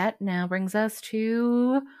turn. So that now brings us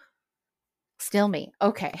to still me.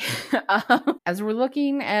 Okay. As we're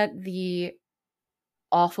looking at the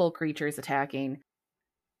awful creatures attacking,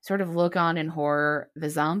 sort of look on in horror the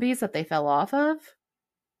zombies that they fell off of.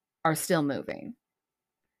 are still moving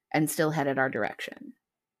and still headed our direction.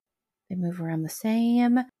 They move around the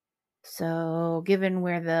same. So, given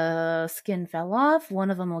where the skin fell off,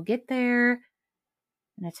 one of them will get there.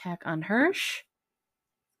 An attack on Hirsch.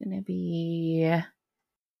 Gonna be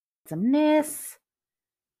some miss.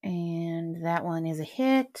 And that one is a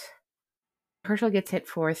hit. Herschel gets hit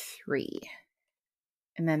for 3.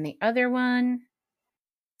 And then the other one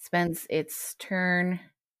spends its turn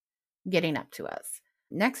getting up to us.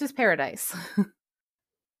 Next is Paradise.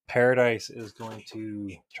 Paradise is going to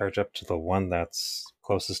charge up to the one that's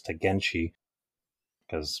closest to Genshi,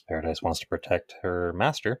 because Paradise wants to protect her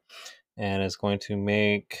master, and is going to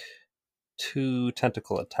make 2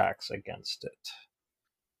 tentacle attacks against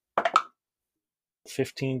it.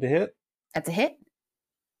 15 to hit. That's a hit.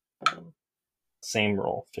 Same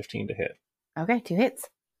roll, 15 to hit. Okay, 2 hits.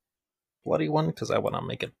 Bloody one, because I want to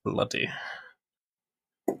make it bloody.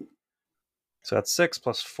 So that's 6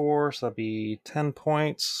 plus 4, so that'd be 10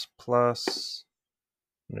 points, plus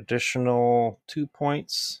an additional 2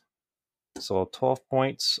 points. So 12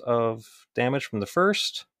 points of damage from the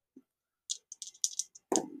first.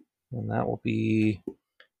 And that will be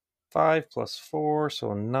 5 plus 4,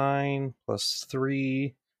 so 9 plus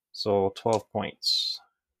 3, so 12 points.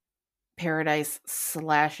 Paradise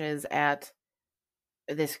slashes at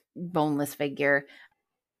this boneless figure.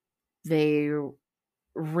 They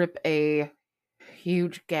rip a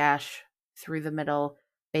huge gash through the middle,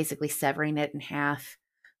 basically severing it in half.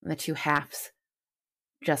 And the 2 halves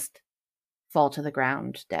just fall to the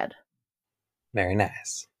ground dead. Very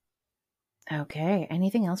nice. Okay,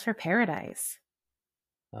 anything else for Paradise?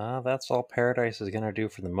 That's all Paradise is going to do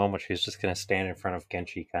for the moment. She's just going to stand in front of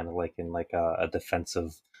Genshi, kind of like in like a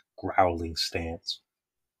defensive growling stance.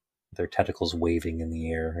 Their tentacles waving in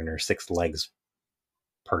the air and her 6 legs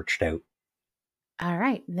perched out. All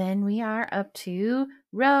right, then we are up to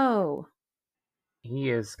Ro.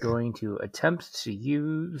 He is going to attempt to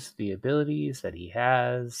use the abilities that he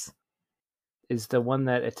has. Is the one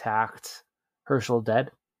that attacked Herschel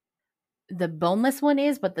dead? The boneless one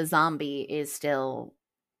is, but the zombie is still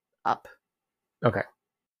up. Okay.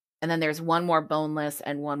 And then there's one more boneless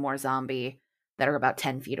and one more zombie that are about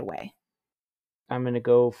 10 feet away. I'm going to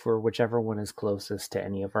go for whichever one is closest to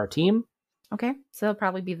any of our team. Okay, so it'll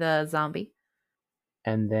probably be the zombie.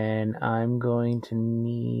 And then I'm going to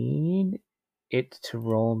need it to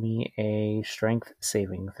roll me a strength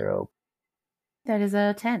saving throw. That is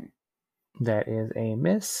a 10. That is a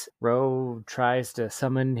miss. Ro tries to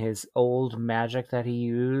summon his old magic that he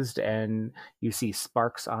used, and you see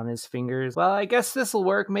sparks on his fingers. Well, I guess this will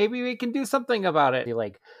work. Maybe we can do something about it. He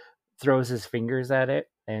throws his fingers at it,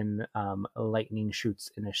 and lightning shoots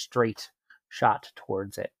in a straight shot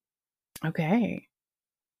towards it. Okay.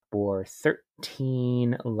 For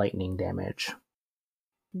 13 lightning damage.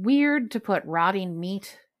 Weird to put rotting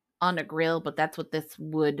meat on a grill, but that's what this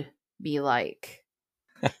would be like.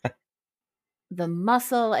 The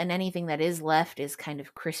muscle and anything that is left is kind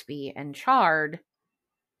of crispy and charred,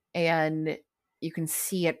 and you can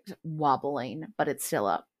see it wobbling, but it's still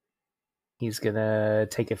up. He's gonna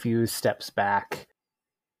take a few steps back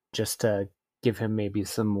just to give him maybe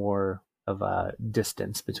some more of a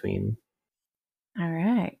distance between. All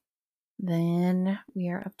right. Then we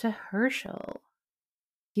are up to Herschel.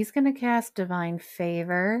 He's going to cast Divine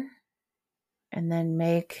Favor and then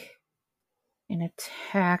make an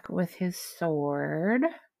attack with his sword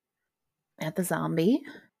at the zombie.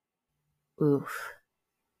 Oof.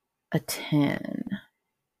 A 10.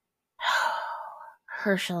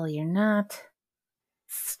 Herschel, you're not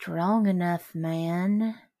strong enough,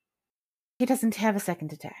 man. He doesn't have a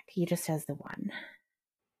second attack. He just has the one.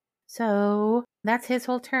 So that's his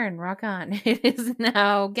whole turn. Rock on. It is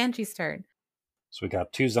now Genshi's turn. So we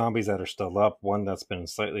got 2 zombies that are still up, one that's been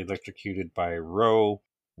slightly electrocuted by Ro,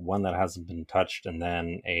 one that hasn't been touched, and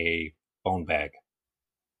then a bone bag.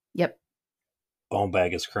 Yep. Bone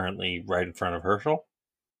bag is currently right in front of Herschel.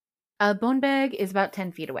 Bone bag is about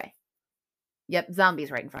 10 feet away. Yep,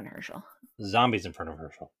 zombies right in front of Herschel. Zombies in front of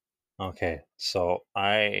Herschel. Okay, so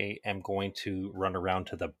I am going to run around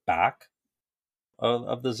to the back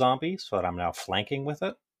of the zombie so that I'm now flanking with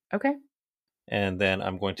it. Okay. And then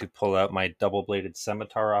I'm going to pull out my double-bladed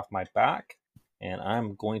scimitar off my back, and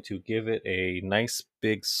I'm going to give it a nice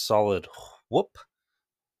big solid whoop.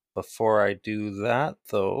 Before I do that,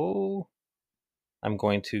 though, I'm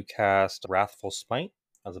going to cast Wrathful Smite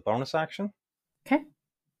as a bonus action. Okay.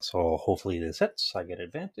 So hopefully this hits. I get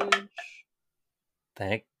advantage.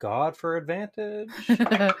 Thank God for advantage.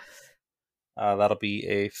 That'll be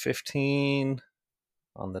a 15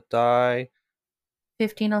 on the die.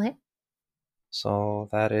 15 will hit. So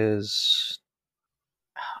that is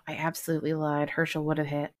I absolutely lied. Herschel would have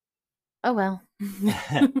hit. Oh well.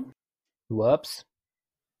 Whoops.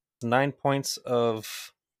 9 points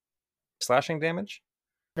of slashing damage.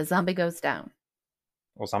 The zombie goes down.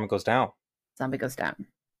 Well, zombie goes down. Zombie goes down.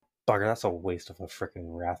 Bugger, that's a waste of a freaking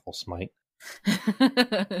Wrathful Smite.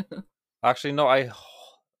 Actually, no,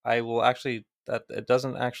 I will actually, that it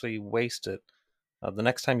doesn't actually waste it. The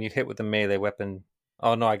next time you hit with a melee weapon,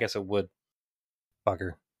 oh no, I guess it would.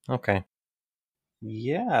 Bugger. Okay.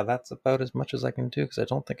 Yeah, that's about as much as I can do because I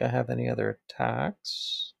don't think I have any other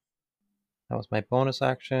attacks. That was my bonus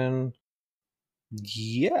action.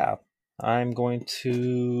 Yeah, I'm going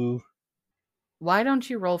to. Why don't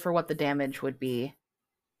you roll for what the damage would be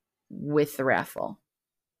with the Wrathful?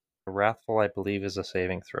 Wrathful, I believe, is a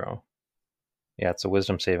saving throw. Yeah, it's a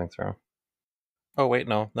wisdom saving throw. Oh, wait,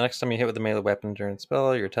 no. The next time you hit with a melee weapon during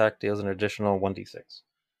spell, your attack deals an additional 1d6.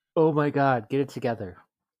 Oh my god, get it together.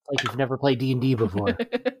 Like you've never played D&D before.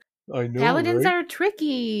 I know, Paladins are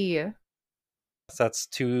tricky. That's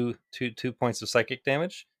two points of psychic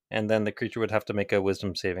damage, and then the creature would have to make a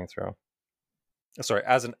wisdom saving throw. Sorry,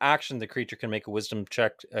 as an action, the creature can make a wisdom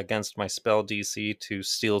check against my spell DC to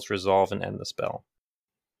seal its resolve and end the spell.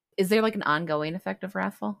 Is there like an ongoing effect of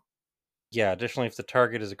Wrathful? Yeah, additionally, if the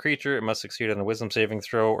target is a creature, it must succeed on a wisdom saving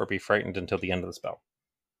throw or be frightened until the end of the spell.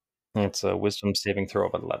 It's a wisdom saving throw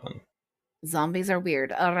of 11. Zombies are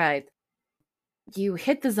weird. All right. You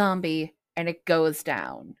hit the zombie and it goes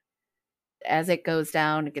down. As it goes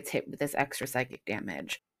down, it gets hit with this extra psychic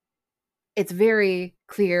damage. It's very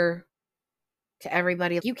clear to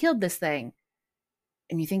everybody, you killed this thing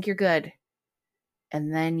and you think you're good.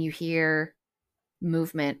 And then you hear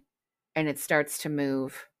movement and it starts to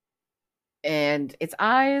move. And its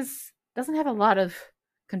eyes doesn't have a lot of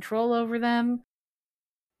control over them,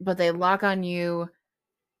 but they lock on you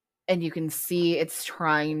and you can see it's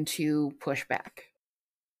trying to push back.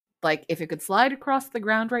 Like, if it could slide across the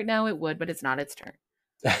ground right now, it would, but it's not its turn.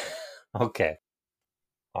 Okay.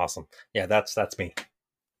 Awesome. Yeah, that's me.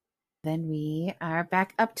 Then we are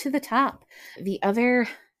back up to the top. The other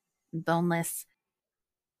boneless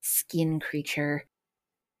skin creature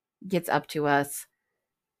gets up to us,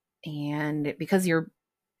 and because you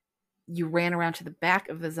ran around to the back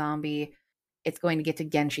of the zombie, it's going to get to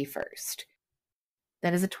Genshi first.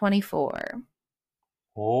 That is a 24.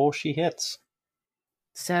 Oh, she hits.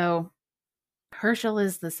 So Herschel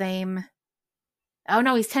is the same. Oh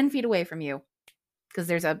no, he's 10 feet away from you. Because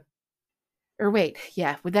there's a... Or wait,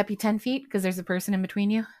 yeah, would that be 10 feet? Because there's a person in between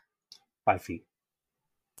you? 5 feet.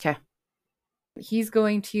 Okay. He's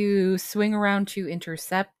going to swing around to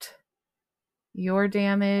intercept your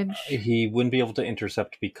damage. He wouldn't be able to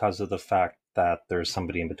intercept because of the fact that there's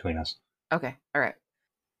somebody in between us. Okay, alright.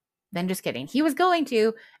 Then just kidding. He was going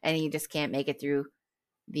to, and he just can't make it through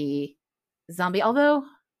the zombie. Although,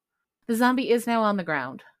 the zombie is now on the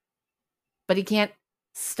ground. But he can't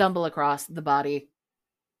stumble across the body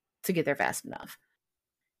to get there fast enough.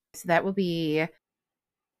 So that will be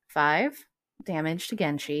 5 damage to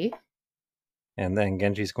Genshi. And then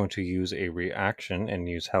Genji's going to use a reaction and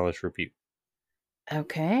use Hellish Rebuke.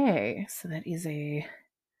 Okay, so that is a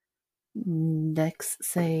Dex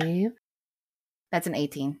save. That's an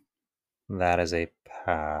 18. That is a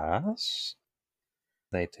pass.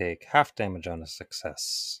 They take half damage on a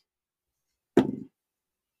success.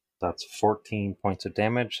 That's 14 points of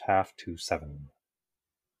damage, half to 7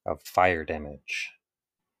 of fire damage.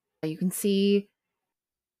 You can see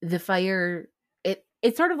the fire,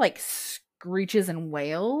 it sort of like screeches and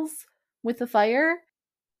wails with the fire,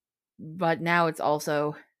 but now it's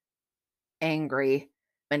also angry,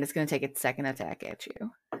 and it's going to take its second attack at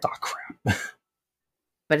you. Oh, crap.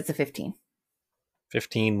 But it's a 15.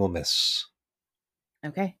 15 will miss.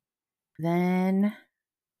 Okay. Then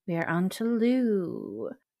we are on to Lou.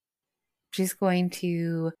 She's going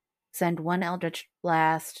to send one Eldritch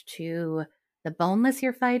Blast to the boneless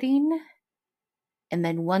you're fighting, and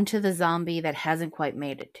then one to the zombie that hasn't quite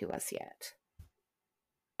made it to us yet.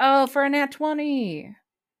 Oh, for a nat 20!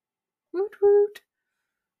 Woot woot.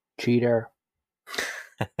 Cheater.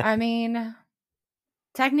 I mean,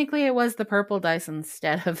 technically it was the purple dice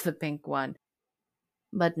instead of the pink one.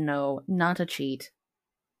 But no, not a cheat.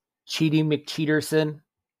 Cheaty McCheaterson.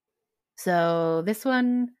 So this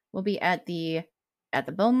one will be at the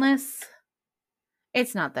boneless.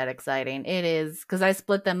 It's not that exciting. It is, because I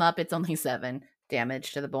split them up, it's only 7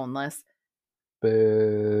 damage to the boneless.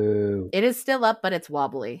 Boo. It is still up, but it's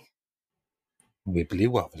wobbly. Wibbly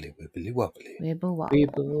wobbly, wibbly wobbly. Wibble wobble.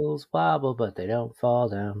 Peoples wobble, but they don't fall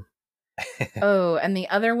down. Oh, and the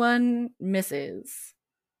other one misses.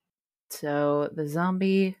 So the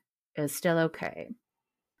zombie is still okay.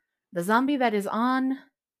 The zombie that is on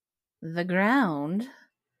the ground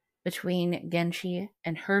between Genshi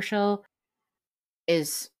and Herschel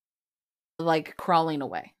is like crawling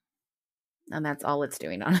away. And that's all it's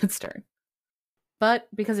doing on its turn. But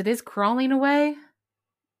because it is crawling away,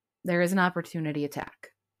 there is an opportunity attack.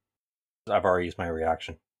 I've already used my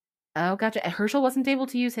reaction. Oh, gotcha. Herschel wasn't able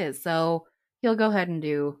to use his, so he'll go ahead and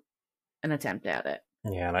do an attempt at it.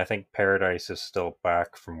 Yeah, and I think Paradise is still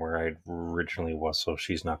back from where I originally was, so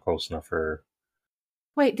she's not close enough for her.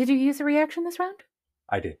 Wait, did you use a reaction this round?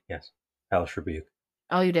 I did, yes. Hellish Rebuke.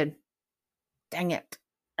 Oh, you did. Dang it.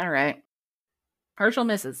 All right. Herschel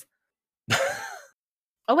misses.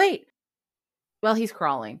 Oh, wait. Well, he's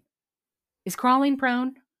crawling. Is crawling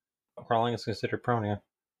prone? Crawling is considered prone, yeah.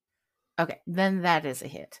 Okay, then that is a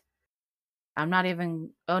hit. I'm not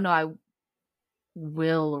even... Oh, no, I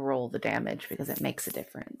will roll the damage because it makes a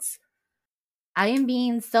difference. I am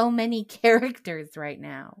being so many characters right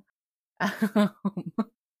now.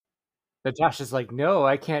 Natasha's like, no,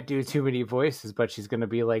 I can't do too many voices, but she's going to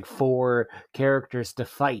be like 4 characters to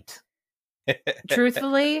fight.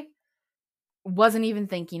 Truthfully, wasn't even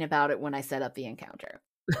thinking about it when I set up the encounter.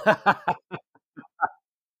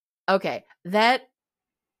 Okay, that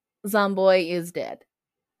Zomboy is dead.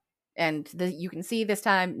 And you can see this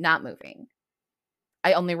time not moving.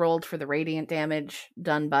 I only rolled for the radiant damage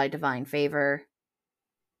done by Divine Favor.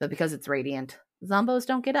 But because it's radiant, Zombos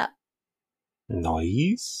don't get up.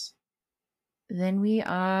 Nice. Then we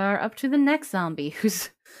are up to the next zombie who's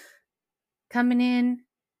coming in.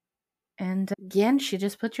 And again, she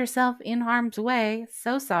just put yourself in harm's way.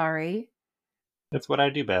 So sorry. That's what I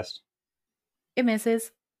do best. It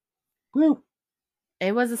misses. Woo!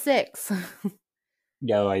 It was a 6.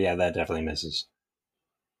 Yeah, that definitely misses.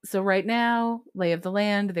 So right now, lay of the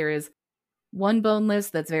land, there is one boneless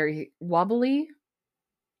that's very wobbly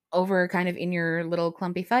over kind of in your little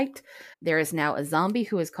clumpy fight. There is now a zombie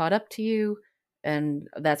who has caught up to you, and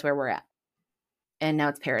that's where we're at. And now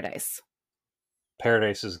it's Paradise.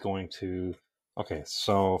 Paradise is going to... Okay,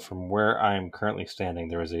 so from where I'm currently standing,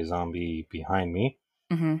 there is a zombie behind me.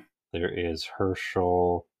 Mm-hmm. There is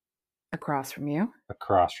Herschel... Across from you.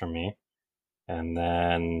 Across from me. And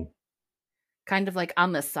then... Kind of like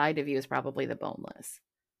on the side of you is probably the boneless.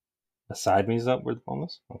 Beside me is up where the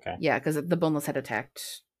boneless? Okay. Yeah, because the boneless had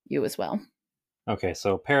attacked you as well. Okay,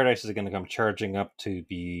 so Paradise is going to come charging up to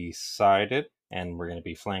beside it, and we're going to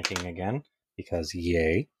be flanking again, because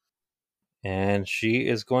yay. And she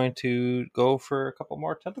is going to go for a couple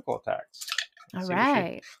more tentacle attacks. All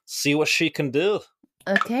right. See what she can do.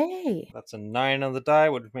 Okay. That's a 9 on the die,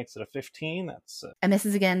 which makes it a 15. That's And this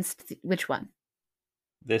is against which one?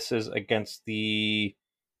 This is against the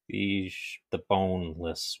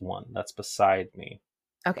boneless one. That's beside me.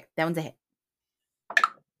 Okay, that one's a hit.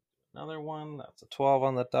 Another one. That's a 12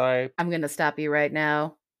 on the die. I'm going to stop you right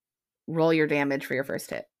now. Roll your damage for your first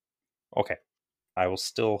hit. Okay. I will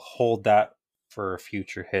still hold that for a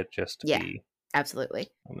future hit just to be... Absolutely.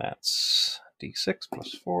 And that's d6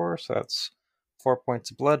 plus 4, so that's 4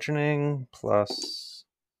 points of bludgeoning plus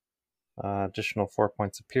additional 4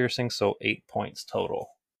 points of piercing, so 8 points total.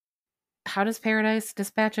 How does Paradise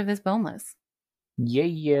dispatch of this boneless?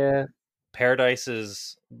 Yeah. Paradise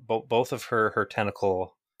is both of her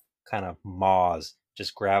tentacle kind of maws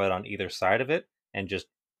just grab it on either side of it and just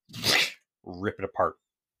rip it apart.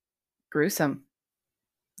 Gruesome.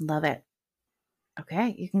 Love it.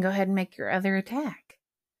 Okay, you can go ahead and make your other attack.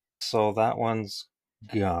 So that one's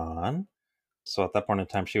gone. So at that point in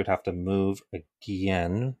time, she would have to move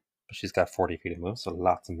again. She's got 40 feet of move, so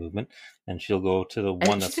lots of movement. And she'll go to the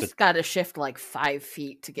one that's just got to shift like 5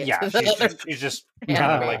 feet to get to the she's just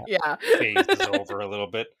phases over a little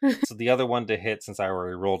bit. So the other one to hit, since I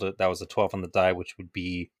already rolled it, that was a 12 on the die, which would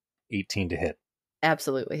be 18 to hit.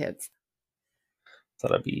 Absolutely hits. So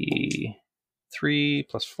that'd be 3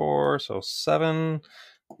 plus 4, so 7.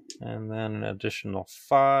 And then an additional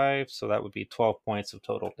 5, so that would be 12 points of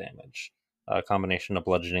total damage. A combination of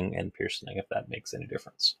bludgeoning and piercing, if that makes any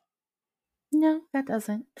difference. No, that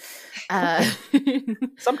doesn't.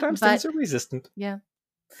 Sometimes things are resistant. Yeah.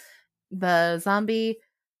 The zombie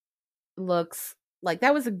looks like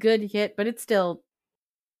that was a good hit, but it's still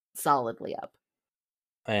solidly up.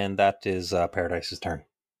 And that is Paradise's turn.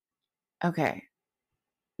 Okay.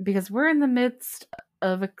 Because we're in the midst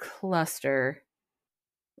of a cluster.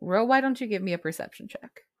 Ro, why don't you give me a perception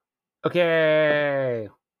check? Okay.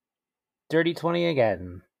 Dirty 20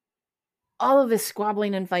 again. All of this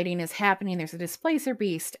squabbling and fighting is happening. There's a displacer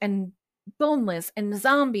beast and boneless and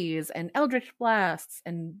zombies and eldritch blasts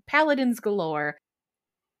and paladins galore.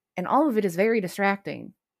 And all of it is very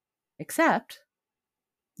distracting. Except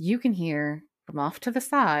you can hear from off to the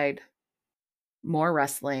side more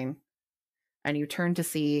rustling and you turn to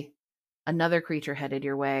see another creature headed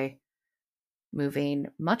your way, moving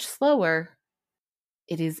much slower.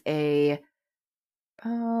 It is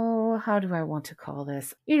how do I want to call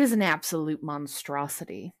this? It is an absolute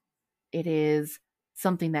monstrosity. It is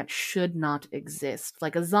something that should not exist.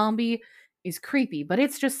 Like a zombie is creepy, but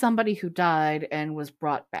it's just somebody who died and was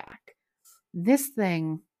brought back. This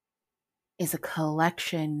thing is a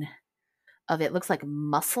collection of, it looks like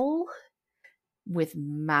muscle with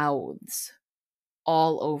mouths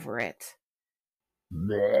all over it.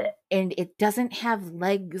 And it doesn't have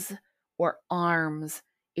legs or arms.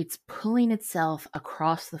 It's pulling itself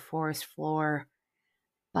across the forest floor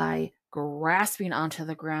by grasping onto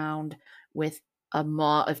the ground with a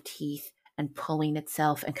maw of teeth and pulling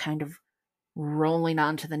itself and kind of rolling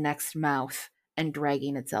onto the next mouth and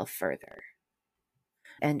dragging itself further.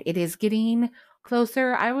 And it is getting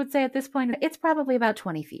closer. I would say at this point, it's probably about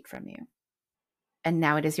 20 feet from you. And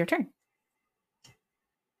now it is your turn.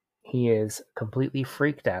 He is completely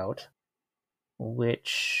freaked out,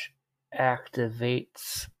 which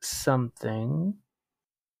activates something.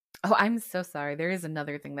 Oh, I'm so sorry. There is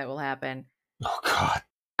another thing that will happen. Oh, God.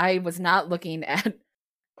 I was not looking at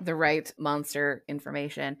the right monster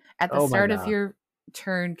information. At the start of your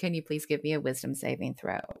turn, can you please give me a wisdom saving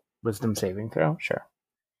throw? Wisdom saving throw? Sure.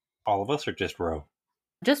 All of us or just Ro?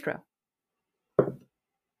 Just Ro.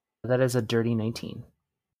 That is a dirty 19.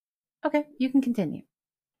 Okay, you can continue.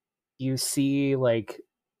 You see, like,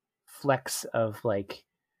 flecks of, like,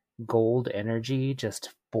 gold energy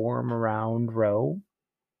just form around Ro.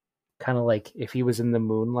 Kind of like if he was in the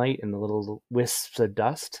moonlight and the little wisps of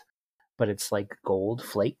dust, but it's like gold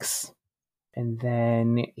flakes. And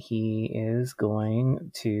then he is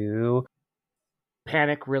going to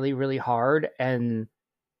panic really, really hard and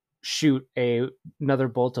shoot another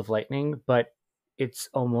bolt of lightning, but it's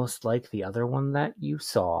almost like the other one that you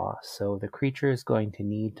saw. So the creature is going to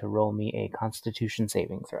need to roll me a Constitution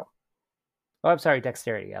saving throw. Oh, I'm sorry,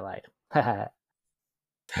 Dexterity. I lied.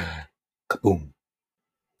 Kaboom.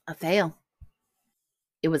 A fail.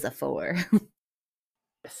 It was a 4.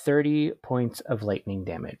 30 points of lightning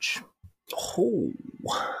damage. Oh.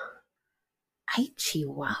 Ay,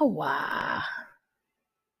 chihuahua.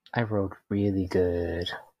 I rolled really good.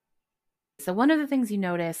 So one of the things you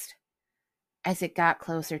noticed as it got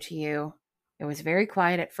closer to you, it was very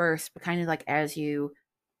quiet at first, but kind of like as you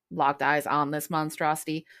locked eyes on this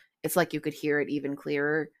monstrosity, it's like you could hear it even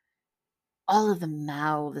clearer. All of the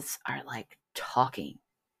mouths are like talking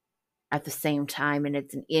at the same time, and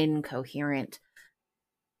it's an incoherent,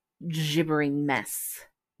 gibbering mess.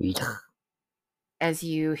 As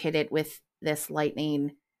you hit it with this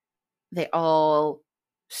lightning, they all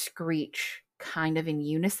screech kind of in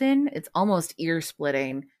unison. It's almost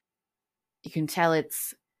ear-splitting. You can tell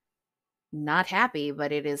it's not happy,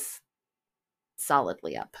 but it is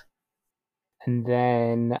solidly up. And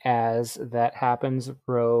then as that happens,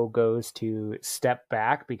 Ro goes to step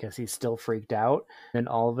back because he's still freaked out. Then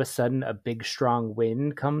all of a sudden, a big, strong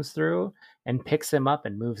wind comes through and picks him up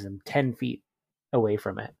and moves him 10 feet away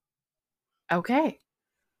from it. Okay.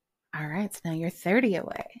 All right, so now you're 30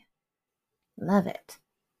 away. Love it.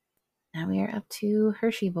 Now we are up to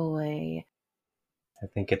Hershey Boy. I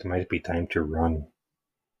think it might be time to run.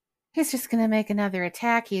 He's just going to make another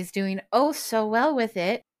attack. He's doing oh so well with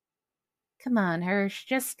it. Come on, Hirsch.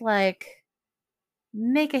 Just like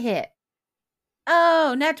make a hit.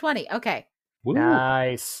 Oh, nat 20. Okay. Woo.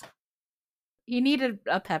 Nice. You needed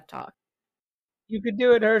a pep talk. You could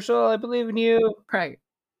do it, Herschel. I believe in you. Right.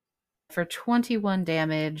 For 21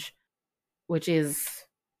 damage, which is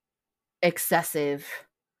excessive.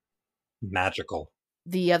 Magical.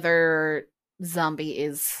 The other zombie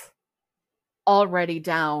is already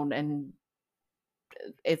down, and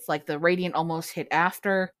it's like the radiant almost hit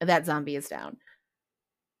after that zombie is down.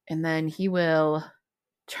 And then he will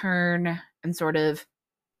turn and sort of,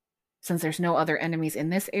 since there's no other enemies in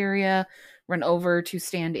this area, run over to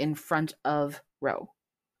stand in front of Ro.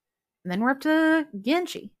 And then we're up to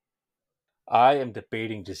Genshi. I am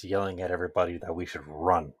debating just yelling at everybody that we should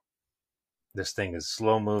run. This thing is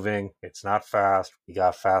slow moving. It's not fast. We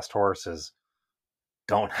got fast horses.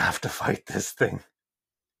 Don't have to fight this thing.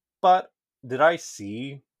 But did I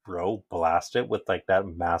see Ro blast it with like that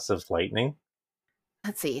massive lightning?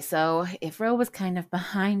 Let's see. So if Ro was kind of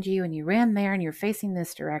behind you and you ran there and you're facing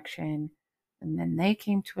this direction, and then they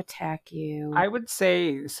came to attack you. I would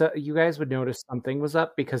say so. You guys would notice something was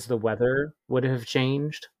up because the weather would have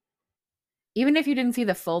changed. Even if you didn't see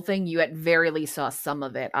the full thing, you at very least saw some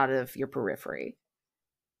of it out of your periphery.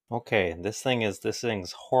 Okay, this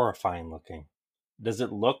thing's horrifying looking. Does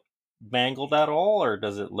it look mangled at all, or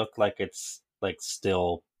does it look like it's like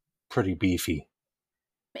still pretty beefy.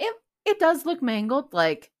 It does look mangled.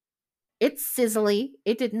 Like, it's sizzly.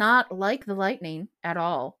 It did not like the lightning at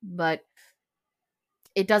all, but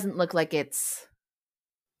it doesn't look like it's...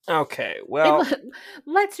 Okay, well,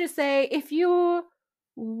 let's just say if you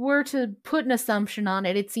were to put an assumption on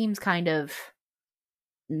it, it seems kind of...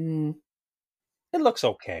 It looks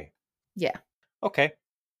okay. Yeah. Okay.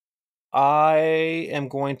 I am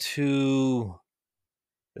going to...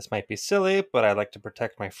 This might be silly, but I like to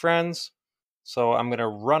protect my friends. So I'm going to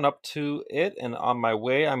run up to it, and on my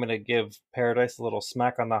way, I'm going to give Paradise a little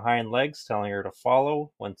smack on the hind legs, telling her to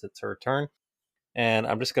follow once it's her turn. And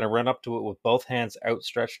I'm just going to run up to it with both hands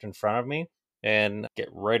outstretched in front of me and get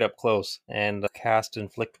right up close and cast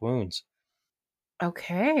Inflict Wounds.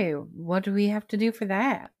 Okay, what do we have to do for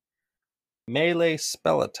that? Melee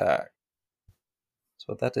spell attack.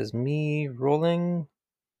 So that is me rolling...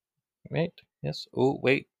 Right? Yes. Oh,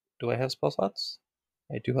 wait. Do I have spell slots?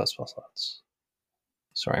 I do have spell slots.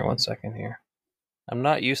 Sorry, 1 second here. I'm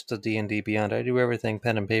not used to D&D Beyond. I do everything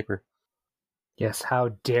pen and paper. yes, how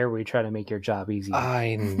dare we try to make your job easier?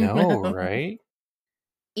 I know, right?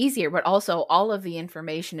 Easier, but also all of the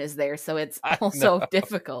information is there, so it's I also know.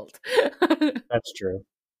 difficult. That's true.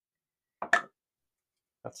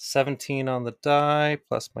 That's 17 on the die,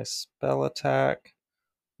 plus my spell attack,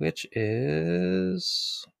 which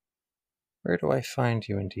is... Where do I find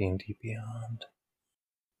you in D&D Beyond?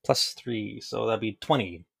 Plus 3, so that'd be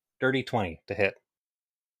 20. Dirty 20 to hit.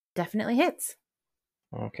 Definitely hits.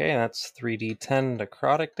 Okay, that's 3d10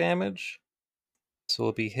 necrotic damage. So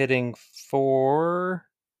we'll be hitting for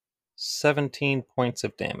 17 points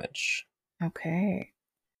of damage. Okay.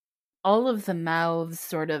 All of the mouths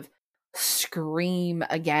sort of scream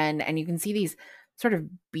again, and you can see these sort of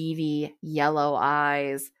beady yellow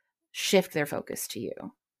eyes shift their focus to you.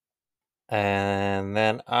 And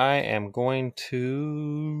then I am going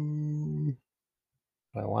to...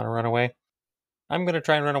 Do I want to run away? I'm going to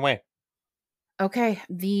try and run away. Okay,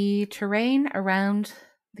 the terrain around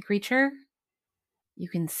the creature, you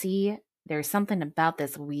can see there's something about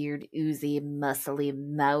this weird, oozy, muscly,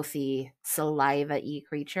 mouthy, saliva-y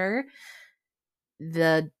creature.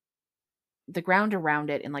 The ground around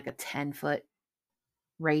it in like a 10-foot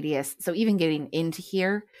radius, so even getting into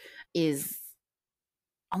here is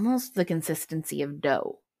almost the consistency of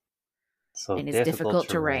dough. So and it's difficult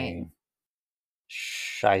terrain.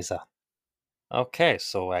 Shiza. Okay,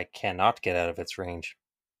 so I cannot get out of its range.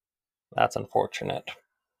 That's unfortunate.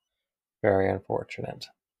 Very unfortunate.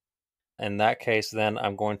 In that case, then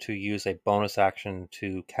I'm going to use a bonus action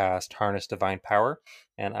to cast Harness Divine Power,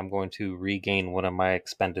 and I'm going to regain one of my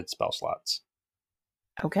expended spell slots.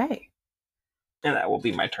 Okay. And that will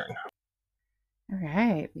be my turn. All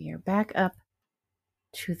right. We are back up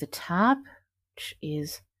to the top, which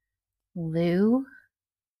is Lou.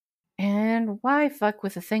 And why fuck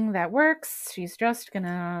with a thing that works? She's just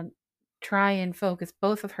gonna try and focus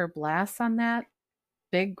both of her blasts on that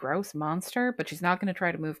big, gross monster, but she's not gonna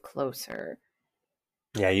try to move closer.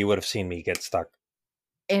 Yeah, you would have seen me get stuck.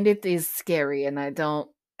 And it is scary, and I don't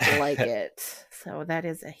like it. So that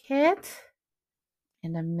is a hit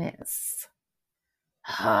and a miss.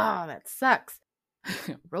 Oh, that sucks.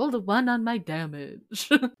 Rolled a 1 on my damage.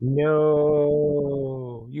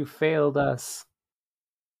 No, you failed us.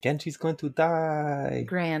 Genji's going to die.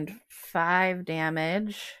 Grand 5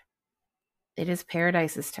 damage. It is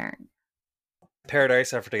Paradise's turn.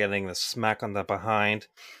 Paradise, after getting the smack on the behind,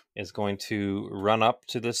 is going to run up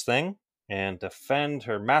to this thing and defend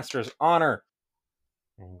her master's honor.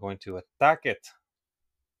 I'm going to attack it.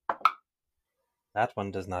 That one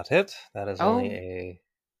does not hit. That is only a...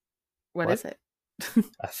 What is it?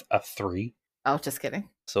 a 3. Oh, just kidding.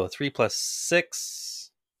 So a 3 plus 6.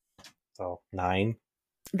 So 9.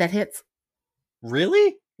 That hits.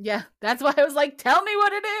 Really? Yeah, that's why I was like, tell me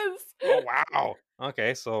what it is. Oh, wow.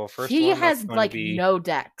 Okay, so first he one... has like no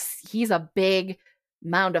dex. He's a big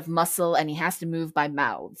mound of muscle and he has to move by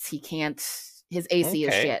mouths. He can't... His AC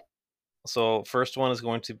is shit. So first one is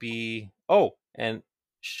going to be... Oh, and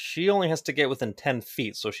she only has to get within 10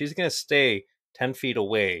 feet. So she's going to stay 10 feet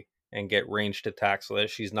away and get ranged attack so that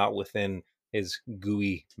she's not within his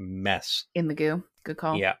gooey mess. In the goo. Good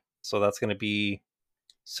call. Yeah. So that's going to be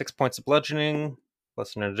 6 points of bludgeoning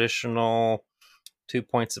plus an additional 2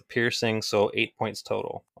 points of piercing. So 8 points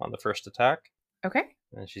total on the first attack. Okay.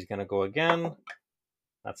 And she's going to go again.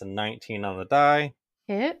 That's a 19 on the die.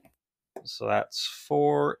 Hit. So that's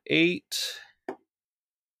 4, 8,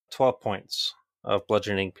 12 points of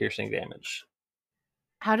bludgeoning piercing damage.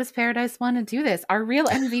 How does Paradise want to do this? Our real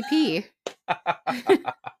MVP.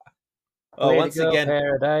 Oh, Way once to go, again,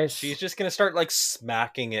 Paradise. she's just gonna start like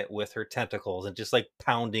smacking it with her tentacles and just like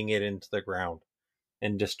pounding it into the ground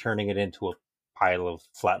and just turning it into a pile of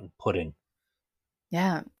flattened pudding.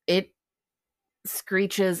 Yeah, it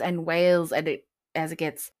screeches and wails and it as it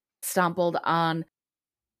gets trampled,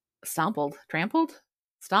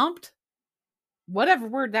 stomped, whatever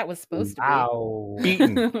word that was supposed to be. Ow.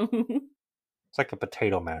 Beaten. It's like a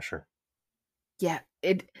potato masher. Yeah,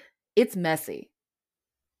 it's messy.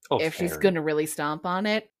 Oh, If she's very. gonna really stomp on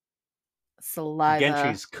it, saliva,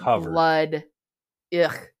 Genshi's covered. blood,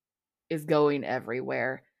 is going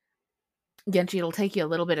everywhere. Genshi, it'll take you a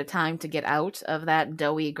little bit of time to get out of that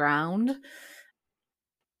doughy ground.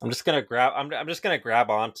 I'm just gonna grab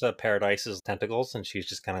onto Paradise's tentacles, and she's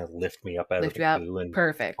just gonna lift me up out Lift of you the up. goo and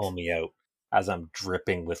Perfect. pull me out as I'm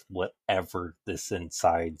dripping with whatever this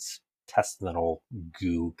inside's intestinal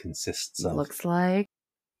goo consists of. Looks like,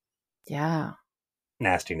 yeah,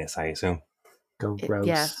 Nastiness, I assume. Gross.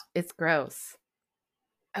 yeah, it's gross.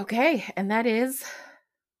 Okay, and that is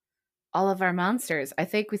all of our monsters. I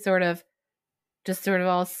think we sort of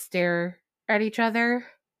all stare at each other,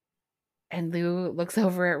 and Lou looks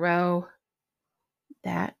over at Ro.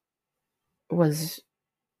 That was,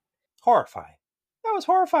 Horrifying. That was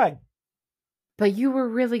horrifying. but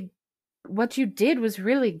what you did was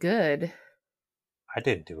really good. I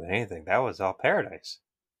didn't do anything. That was all Paradise.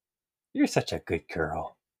 You're such a good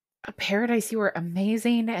girl. Paradise, you were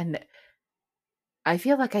amazing, and I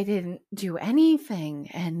feel like I didn't do anything,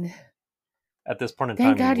 and At this point in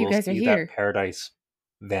thank time, God you you will guys are see here. that Paradise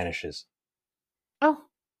vanishes. Oh,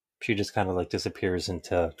 She just kind of like disappears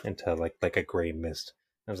into like a gray mist.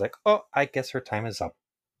 I was like, oh, I guess her time is up.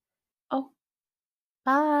 oh,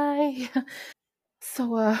 bye.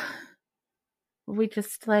 So, we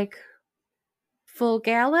just like full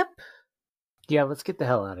gallop? Yeah, let's get the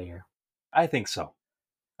hell out of here. I think so.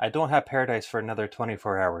 I don't have Paradise for another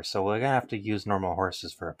 24 hours, so we're gonna have to use normal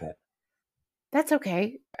horses for a bit. That's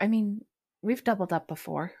okay. I mean, we've doubled up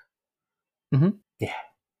before. Yeah.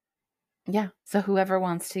 Yeah, so whoever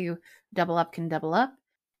wants to double up can double up,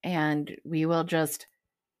 and we will just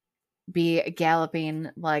be galloping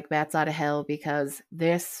like bats out of hell because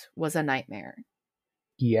this was a nightmare.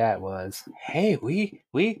 Yeah, it was. Hey,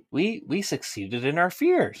 we succeeded in our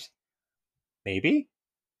fears. Maybe?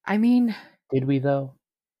 I mean, Did we, though?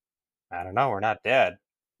 I don't know, we're not dead.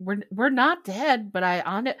 we're not dead, but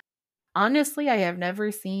honestly, I have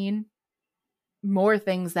never seen more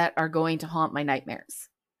things that are going to haunt my nightmares.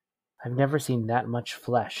 I've never seen that much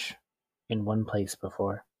flesh in one place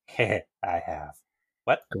before. Heh, I have.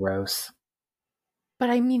 What? Gross. But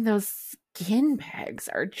I mean, those skin bags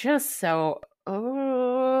are just so,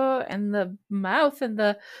 and the mouth and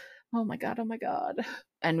the, oh my God.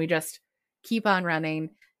 And we just keep on running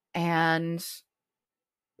and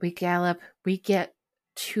we gallop, we get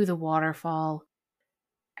to the waterfall.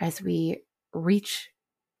 As we reach,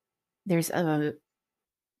 there's a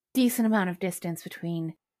decent amount of distance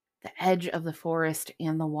between the edge of the forest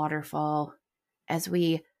and the waterfall. As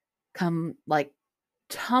we come like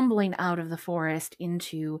tumbling out of the forest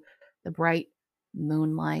into the bright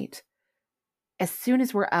moonlight. As soon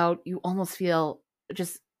as we're out, you almost feel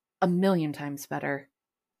just a million times better.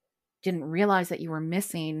 Didn't realize that you were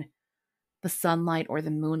missing the sunlight or the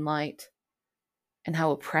moonlight and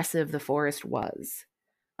how oppressive the forest was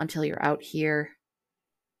until you're out here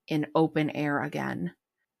in open air again.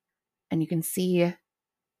 And you can see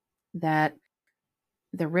that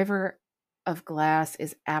the river of glass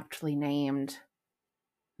is aptly named.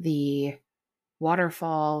 The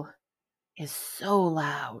waterfall is so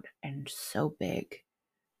loud and so big,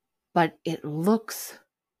 but it looks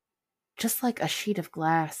just like a sheet of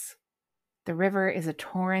glass. The river is a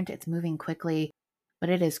torrent, it's moving quickly, but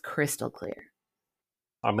it is crystal clear.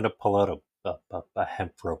 I'm gonna pull out a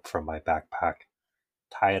hemp rope from my backpack,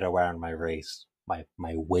 tie it around my waist.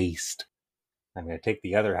 I'm gonna take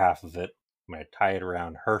the other half of it, I'm gonna tie it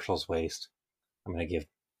around Herschel's waist. I'm gonna give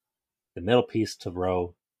the middle piece to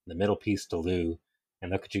Ro, the middle piece to Lou,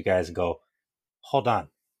 and look at you guys and go, hold on,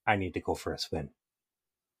 I need to go for a swim.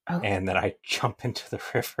 Oh, And then I jump into the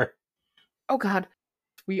river. oh God.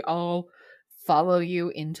 We all follow you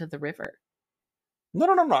into the river. No.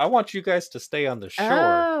 I want you guys to stay on the shore.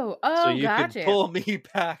 Oh, so you gotcha. can pull me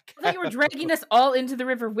back. I thought you were dragging us all into the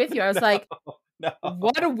river with you. I was like, no.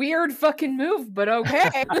 what a weird fucking move, but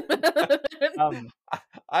okay.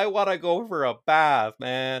 I want to go for a bath,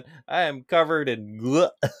 man. I am covered in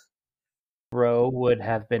Ro would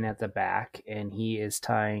have been at the back, and he is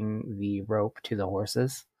tying the rope to the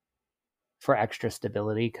horses for extra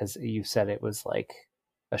stability, because you said it was like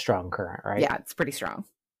a strong current, right? Yeah, it's pretty strong.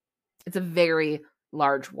 It's a very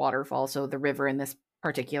large waterfall, so the river in this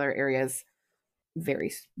particular area is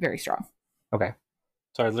very, very strong. Okay.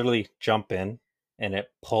 So I literally jump in, and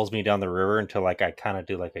it pulls me down the river until like I kind of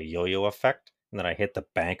do like a yo-yo effect, and then I hit the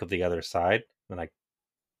bank of the other side, and I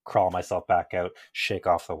crawl myself back out, shake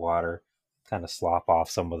off the water, kind of slop off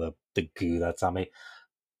some of the goo that's on me.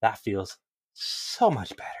 That feels so much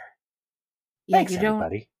better. Yeah, Thanks,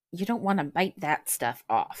 everybody. you don't want to bite that stuff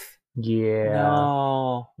off.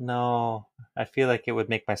 Yeah. No. I feel like it would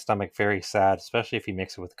make my stomach very sad, especially if you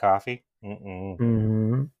mix it with coffee.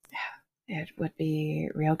 Mm-hmm. It would be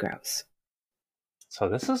real gross. So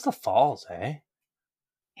this is the falls, eh?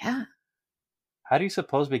 Yeah. How do you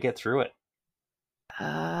suppose we get through it?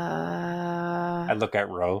 Uh, I look at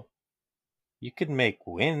Ro. You can make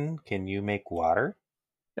wind. Can you make water?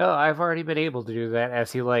 Oh, I've already been able to do that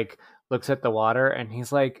as he like looks at the water and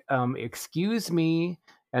he's like, excuse me,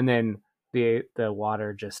 and then the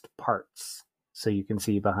water just parts so you can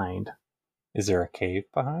see behind. Is there a cave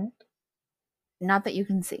behind? not that you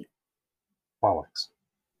can see. Bollocks.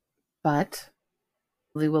 But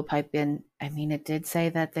Lou will pipe in. I mean, it did say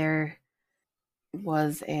that there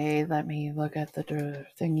was a. Let me look at the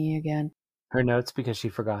thingy again. Her notes because she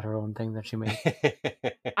forgot her own thing that she made.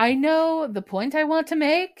 I know the point I want to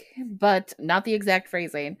make, but not the exact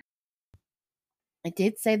phrasing. It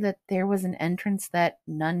did say that there was an entrance that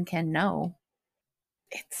none can know.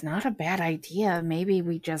 It's not a bad idea. Maybe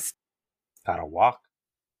we just Gotta walk.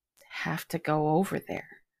 have to go over there.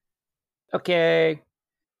 Okay.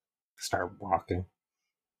 Start walking.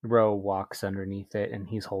 Ro walks underneath it and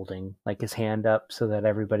he's holding like his hand up so that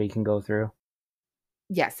everybody can go through.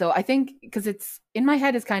 Yeah, so I think because it's in my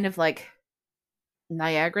head is kind of like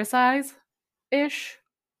Niagara size ish.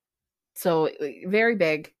 So very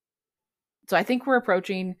big. So I think we're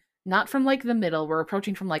approaching not from like the middle, we're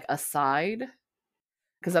approaching from like a side.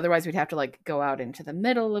 Because otherwise we'd have to like go out into the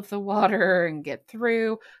middle of the water and get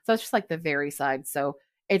through. So it's just like the very side. So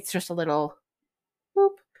it's just a little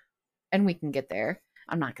boop and we can get there.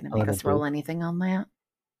 I'm not going to make us roll anything on that.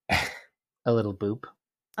 A little boop.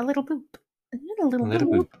 A little boop. A little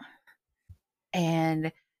boop.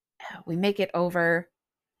 And we make it over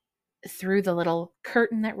through the little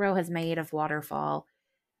curtain that Ro has made of waterfall.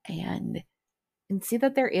 And you can see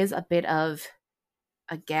that there is a bit of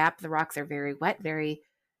a gap. The rocks are very wet, very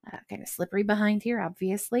kind of slippery behind here,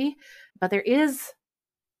 obviously. But there is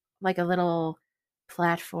like a little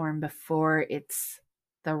platform before it's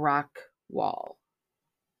the rock wall.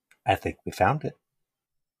 I think we found it.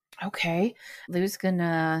 Okay. Lou's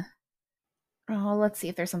gonna... Oh, let's see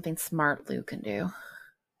if there's something smart Lou can do.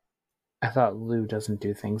 I thought Lou doesn't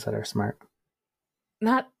do things that are smart.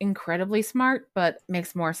 Not incredibly smart, but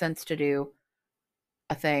makes more sense to do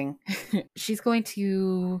a thing. She's going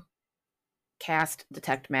to cast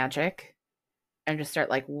Detect Magic and just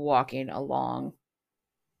start like walking along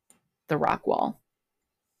the rock wall.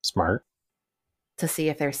 Smart. To see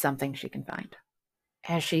if there's something she can find.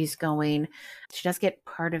 As she's going, she does get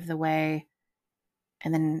part of the way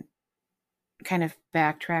and then kind of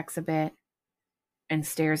backtracks a bit and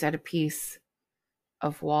stares at a piece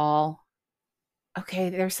of wall. Okay,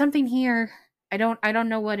 there's something here. I don't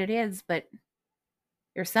know what it is, but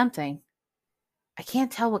there's something. I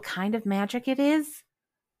can't tell what kind of magic it is,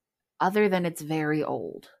 other than it's very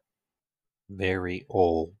old. Very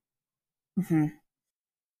old. Mm-hmm.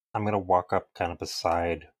 I'm gonna walk up kind of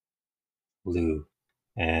beside Lou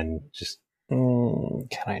and just can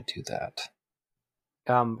I do that?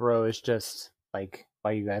 Ro is just like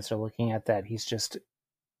while you guys are looking at that, he's just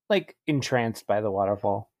like entranced by the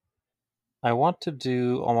waterfall. I want to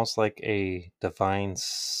do almost like a divine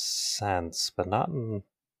sense, but not in...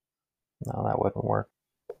 No, that wouldn't work.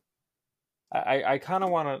 I kind of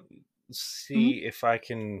want to see if I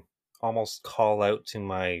can almost call out to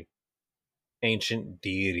my ancient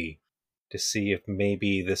deity to see if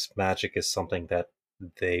maybe this magic is something that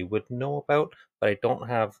they would know about, but I don't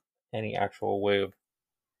have any actual way of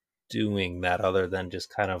doing that other than just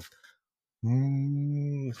kind of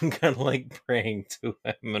kind of like praying to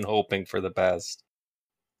him and hoping for the best.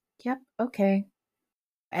 Yep, okay.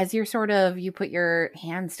 As you're you put your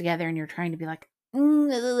hands together and you're trying to be like,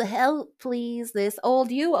 help, please, this old,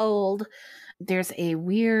 you old. There's a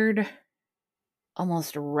weird,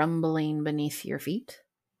 almost rumbling beneath your feet.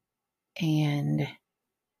 And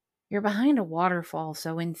you're behind a waterfall,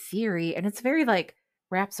 so in theory, and it's very like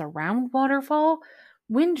wraps around waterfall,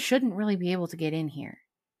 wind shouldn't really be able to get in here.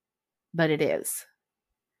 But it is.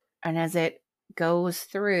 And as it goes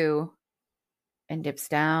through and dips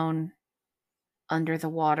down under the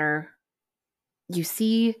water, you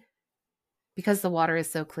see, because the water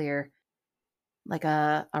is so clear, like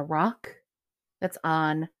a rock that's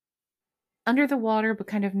on under the water, but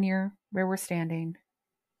kind of near where we're standing,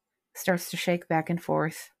 starts to shake back and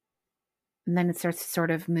forth. And then it starts to sort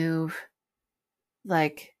of move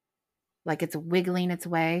like it's wiggling its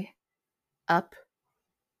way up,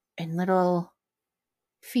 and little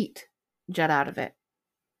feet jut out of it.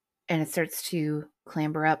 And it starts to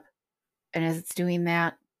clamber up. And as it's doing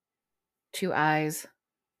that, two eyes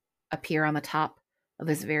appear on the top of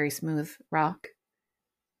this very smooth rock.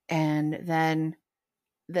 And then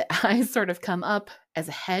the eyes sort of come up as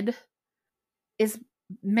a head is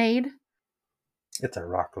made. It's a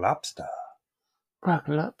rock lobster. Rock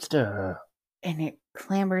lobster. And it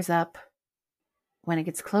clambers up. When it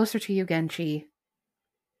gets closer to you, Genchi,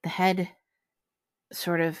 the head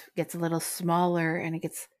sort of gets a little smaller and it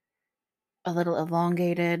gets a little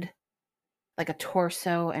elongated, like a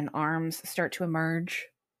torso and arms start to emerge.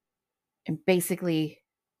 And basically,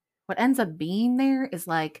 what ends up being there is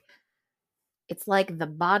it's like the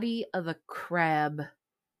body of a crab,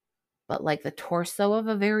 but like the torso of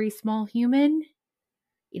a very small human.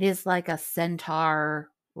 It is like a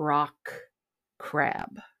centaur rock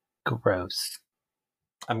crab. Gross.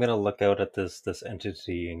 I'm gonna look out at this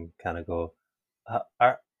entity and kind of go,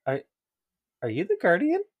 "Are you the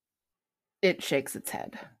guardian? It shakes its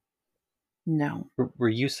head. No. Were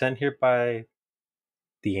you sent here by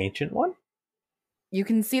the Ancient One?" You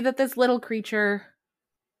can see that this little creature,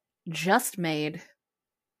 just made,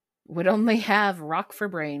 would only have rock for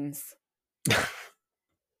brains.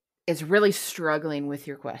 Is really struggling with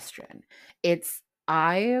your question. Its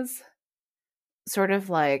eyes sort of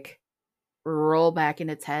like roll back in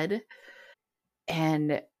its head,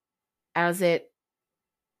 and as it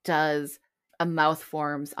does, a mouth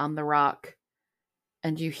forms on the rock,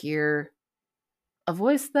 and you hear a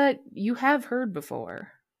voice that you have heard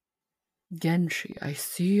before. Genshi, I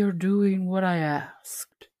see you're doing what I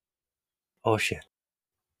asked. Oh shit.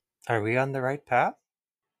 Are we on the right path?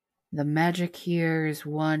 The magic here is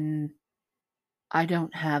one I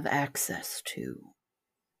don't have access to.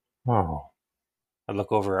 Oh. I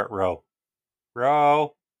look over at Ro.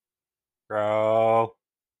 Ro.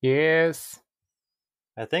 Yes.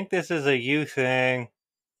 I think this is a you thing.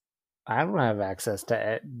 I don't have access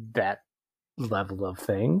to that level of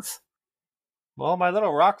things. Well, my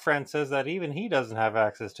little rock friend says that even he doesn't have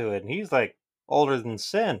access to it, and he's like older than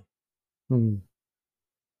Sin.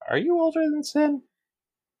 Are you older than Sin?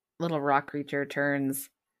 Little rock creature turns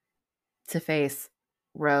to face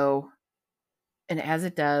Ro, and as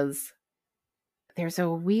it does, there's a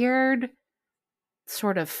weird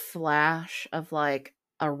sort of flash of like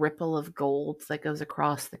a ripple of gold that goes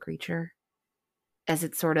across the creature as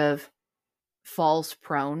it sort of falls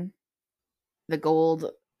prone. The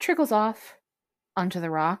gold trickles off onto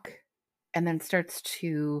the rock and then starts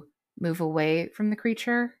to move away from the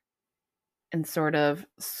creature and sort of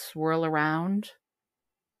swirl around.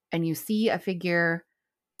 And you see a figure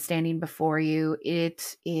standing before you.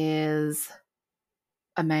 It is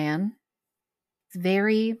a man.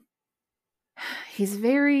 He's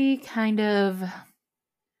very kind of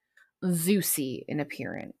Zeusy in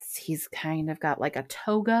appearance. He's kind of got like a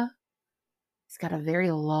toga. He's got a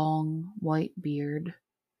very long white beard.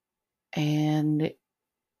 And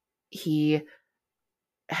he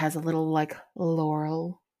has a little like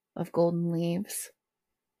laurel of golden leaves.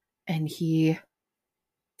 And he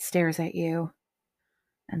stares at you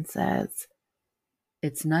and says,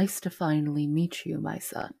 "It's nice to finally meet you, my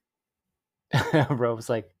son." Rove's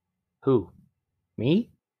like, who?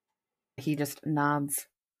 Me? He just nods.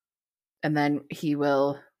 And then he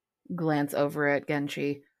will glance over at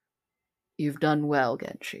Genshi. "You've done well,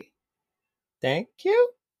 Genshi." Thank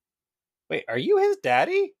you? Wait, are you his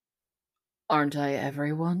daddy? "Aren't I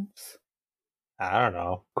everyone's?" I don't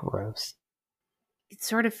know. Gross. You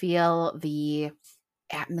sort of feel the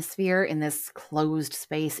atmosphere in this closed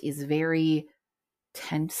space is very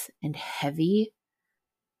tense and heavy.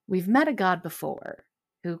 We've met a god before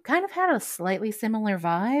who kind of had a slightly similar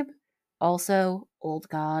vibe. Also, old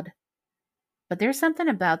god. But there's something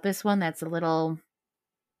about this one that's a little...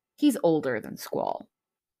 He's older than Squall.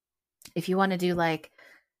 If you want to do like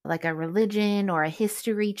a religion or a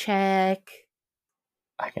history check...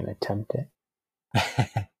 I can attempt it.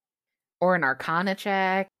 or an arcana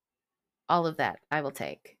check, all of that I will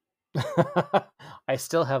take. I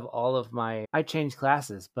still have all of my... I changed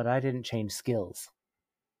classes, but I didn't change skills.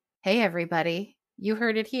 Hey, everybody. You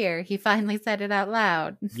heard it here. He finally said it out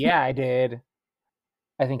loud. Yeah, I did.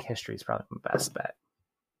 I think history is probably my best bet.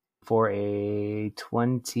 For a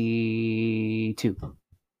 22.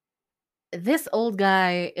 This old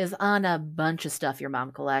guy is on a bunch of stuff your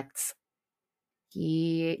mom collects.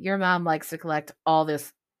 Your mom likes to collect all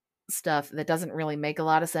this stuff that doesn't really make a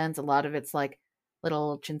lot of sense. A lot of it's like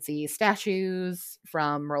little chintzy statues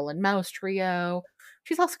from Roland Mouse Trio.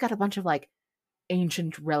 She's also got a bunch of like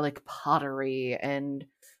ancient relic pottery and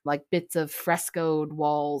like bits of frescoed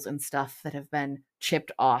walls and stuff that have been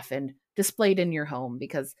chipped off and displayed in your home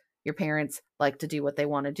because your parents like to do what they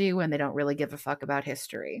want to do and they don't really give a fuck about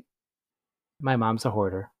history. My mom's a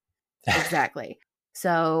hoarder. Exactly.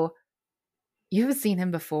 So you've seen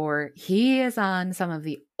him before. He is on some of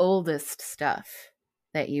the oldest stuff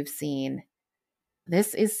that you've seen.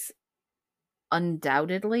 This is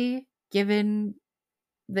undoubtedly, given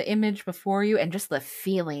the image before you and just the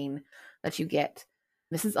feeling that you get,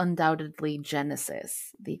 this is undoubtedly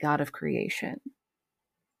Genesis, the god of creation.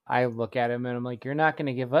 I look at him and I'm like, you're not going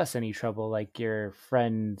to give us any trouble like your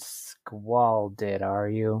friend Squall did, are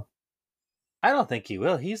you? I don't think he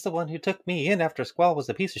will. He's the one who took me in after Squall was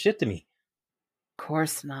a piece of shit to me. Of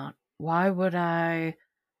course not. Why would I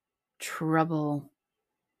trouble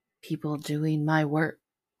people doing my work?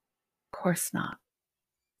 Of course not.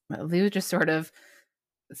 Lou just sort of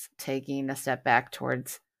taking a step back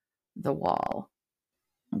towards the wall.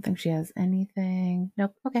 I don't think she has anything.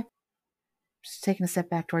 Nope. Okay. Just taking a step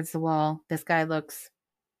back towards the wall. This guy looks...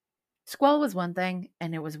 Squall was one thing,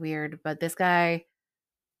 and it was weird, but this guy...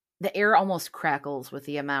 The air almost crackles with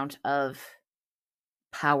the amount of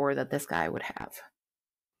power that this guy would have.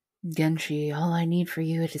 Genshi, all I need for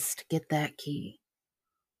you is to get that key.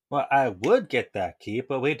 Well, I would get that key,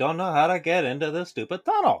 but we don't know how to get into the stupid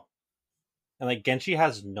tunnel. And like Genshi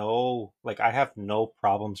has no, like I have no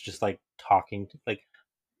problems just like talking to, like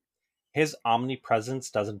his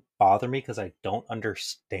omnipresence doesn't bother me because I don't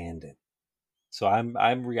understand it. So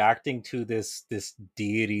I'm reacting to this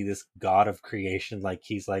deity, this god of creation, like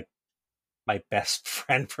he's like my best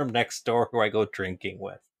friend from next door who I go drinking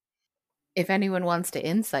with. If anyone wants to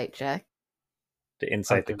insight check. To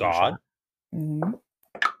insight the god? Mm-hmm.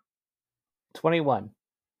 21.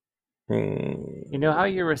 You know how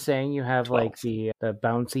you were saying you have 12. like the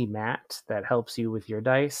bouncy mat that helps you with your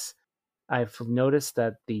dice? I've noticed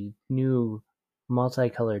that the new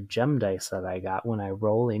multicolored gem dice that I got when I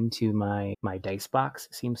roll into my dice box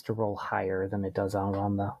seems to roll higher than it does out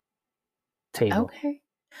on the table. Okay.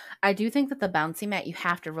 I do think that the bouncy mat, you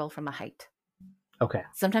have to roll from a height. Okay.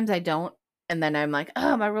 Sometimes I don't, and then I'm like,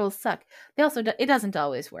 oh, my rolls suck. They also it doesn't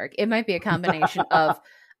always work. It might be a combination of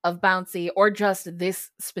bouncy or just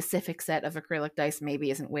this specific set of acrylic dice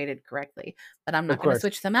maybe isn't weighted correctly. But I'm not going to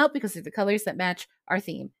switch them out because they're the colors that match our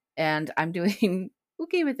theme. And I'm doing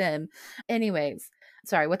okay with them. Anyways,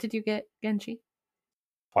 sorry, what did you get, Genshi?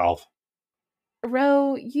 12.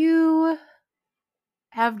 Ro, you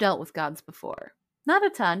have dealt with gods before. Not a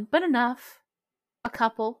ton, but enough. A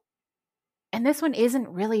couple. And this one isn't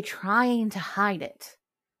really trying to hide it.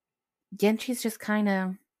 Genshi's just kind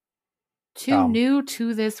of too new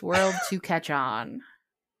to this world to catch on.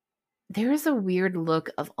 There is a weird look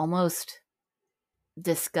of almost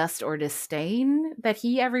disgust or disdain that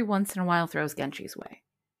he every once in a while throws Genshi's way.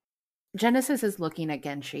 Genesis is looking at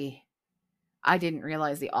Genshi. I didn't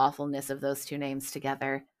realize the awfulness of those two names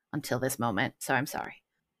together until this moment, so I'm sorry.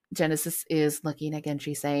 Genesis is looking at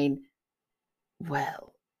Genshi saying,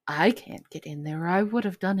 well, I can't get in there. I would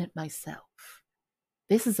have done it myself.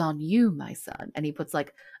 This is on you, my son. And he puts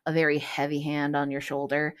like a very heavy hand on your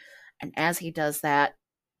shoulder. And as he does that,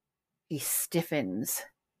 he stiffens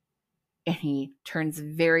and he turns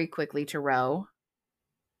very quickly to Ro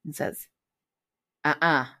and says,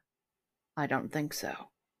 I don't think so.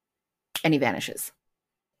 And he vanishes.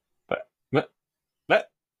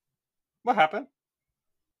 What happened?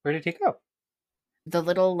 Where did he go? The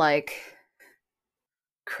little like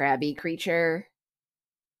crabby creature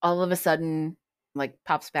all of a sudden like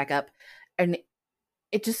pops back up and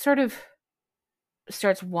it just sort of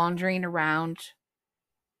starts wandering around,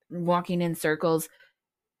 walking in circles.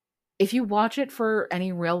 If you watch it for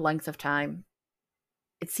any real length of time,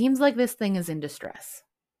 it seems like this thing is in distress.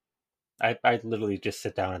 I literally just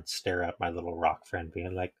sit down and stare at my little rock friend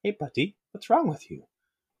being like, hey buddy, what's wrong with you?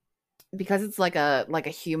 Because it's like a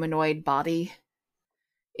humanoid body,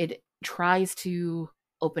 it tries to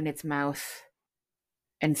open its mouth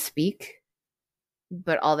and speak,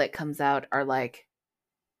 but all that comes out are like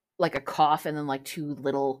a cough and then like two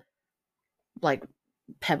little like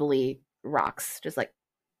pebbly rocks, just like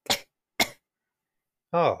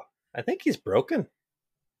Oh, I think he's broken.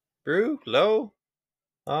 Brew, low.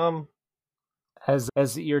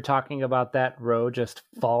 As you're talking about that, Ro just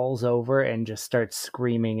falls over and just starts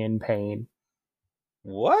screaming in pain.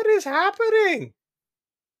 What is happening?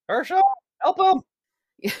 Herschel, help him!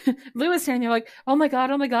 Lou is standing there like, oh my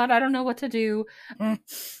god, I don't know what to do.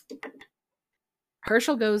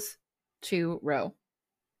 Herschel goes to Ro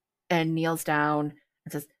and kneels down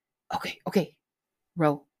and says, okay,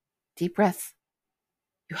 Ro, deep breaths.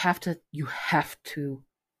 You have to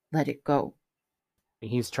let it go.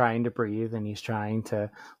 He's trying to breathe and he's trying to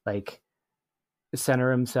like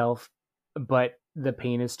center himself, but the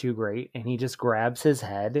pain is too great, and he just grabs his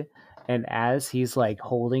head, and as he's like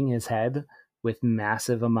holding his head with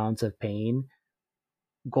massive amounts of pain,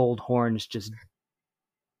 gold horns just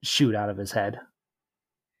shoot out of his head.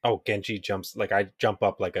 Oh, Genji jumps, like I jump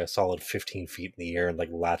up like a solid 15 feet in the air and like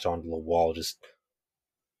latch onto the wall. Just,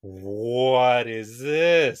 what is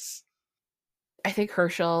this? I think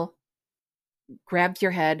Herschel grabs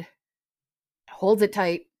your head, holds it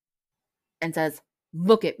tight, and says,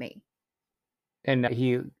 "Look at me." And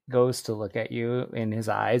he goes to look at you in his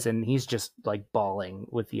eyes, and he's just like bawling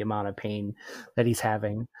with the amount of pain that he's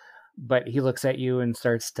having. But he looks at you and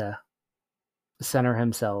starts to center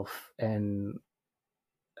himself, and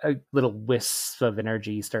a little wisp of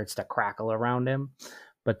energy starts to crackle around him,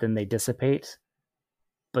 but then they dissipate.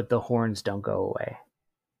 But the horns don't go away.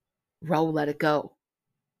 Ro, let it go.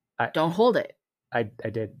 Don't hold it. I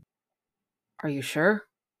did. Are you sure?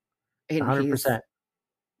 And 100%.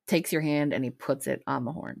 takes your hand and he puts it on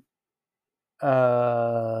the horn.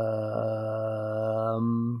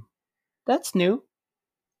 That's new.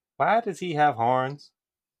 Why does he have horns?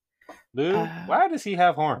 Lou, why does he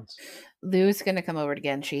have horns? Lou's gonna come over to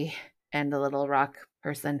Genji and the little rock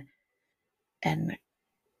person and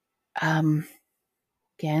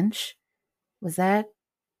Gensh, was that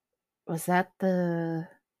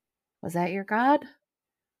your god?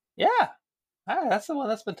 Yeah. That's the one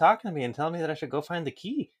that's been talking to me and telling me that I should go find the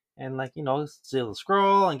key and, like, steal the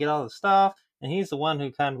scroll and get all the stuff. And he's the one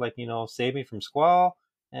who kind of, like, saved me from Squall.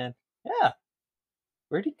 And yeah,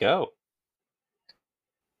 where'd he go?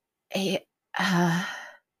 She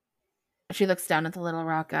looks down at the little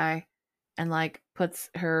rock guy and like puts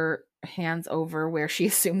her hands over where she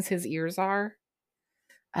assumes his ears are.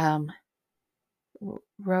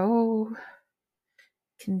 Ro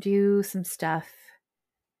can do some stuff,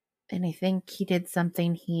 and I think he did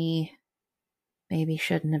something he maybe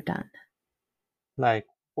shouldn't have done. Like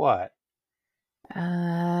what?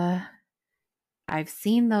 I've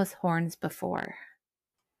seen those horns before,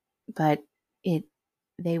 but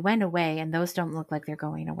they went away, and those don't look like they're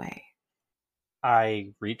going away.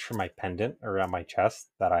 I reach for my pendant around my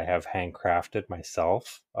chest that I have handcrafted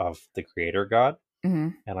myself of the creator god,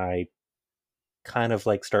 and I kind of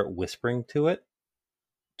like start whispering to it.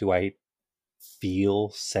 Do I feel,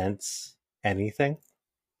 sense anything?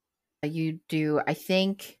 You do. I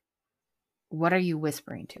think. What are you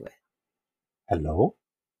whispering to it? Hello?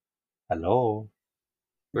 Hello?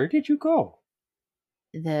 Where did you go?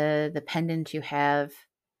 The pendant you have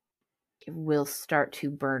will start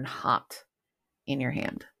to burn hot in your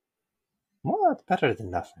hand. Well, that's better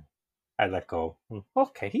than nothing. I let go.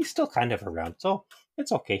 Okay, he's still kind of around, so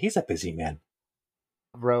it's okay. He's a busy man.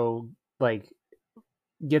 Ro like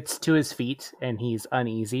gets to his feet and he's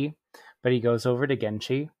uneasy, but he goes over to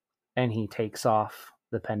Genshi and he takes off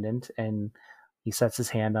the pendant and he sets his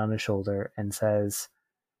hand on his shoulder and says,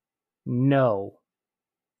 "No."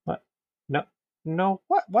 What? No.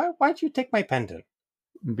 What? Why'd you take my pendant?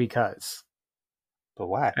 Because. But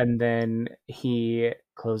why? And then he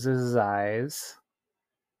closes his eyes,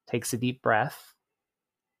 takes a deep breath,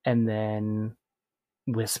 and then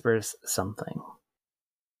whispers something.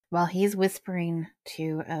 While he's whispering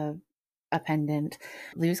to a pendant,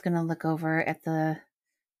 Lou's gonna look over at the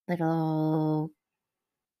little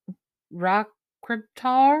rock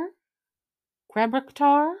crabtar,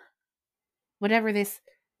 whatever this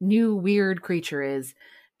new weird creature is,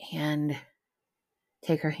 and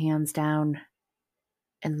take her hands down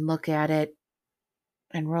and look at it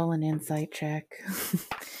and roll an insight check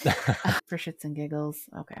for shits and giggles.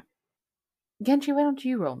 Okay. Genji, why don't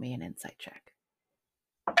you roll me an insight check?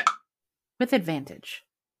 With advantage.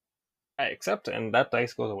 I accept, and that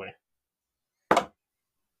dice goes away.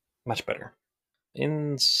 Much better.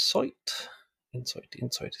 Insight. Insight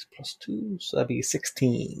is +2, so that'd be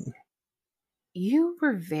 16. You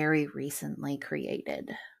were very recently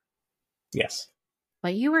created. Yes.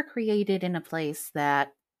 But you were created in a place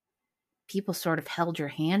that people sort of held your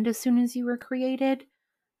hand as soon as you were created,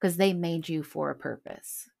 because they made you for a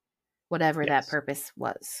purpose, whatever that purpose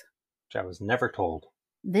was. Which I was never told.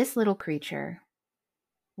 This little creature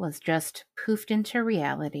was just poofed into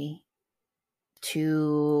reality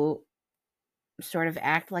to sort of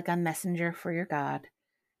act like a messenger for your god,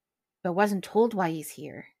 but wasn't told why he's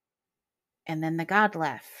here. And then the god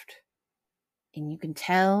left. And you can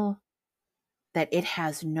tell that it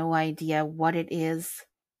has no idea what it is,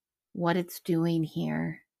 what it's doing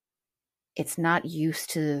here. It's not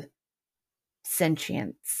used to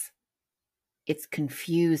sentience. It's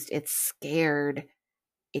confused. It's scared.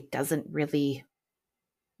 It doesn't really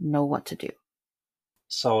know what to do.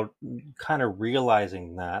 So, kind of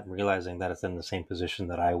realizing that it's in the same position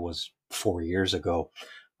that I was 4 years ago,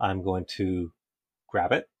 I'm going to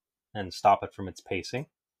grab it and stop it from its pacing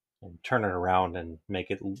and turn it around and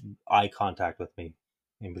make it eye contact with me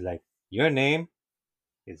and be like, your name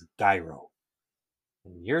is Gyro.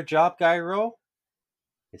 And your job, Gyro,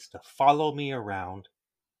 is to follow me around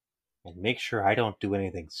and make sure I don't do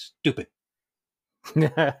anything stupid.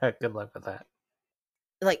 Good luck with that.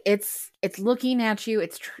 Like it's looking at you.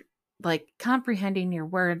 It's like comprehending your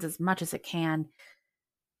words as much as it can.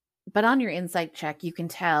 But on your insight check, you can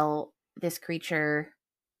tell this creature,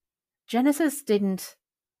 Genesis didn't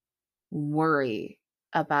worry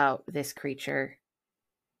about this creature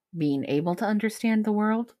being able to understand the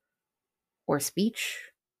world or speech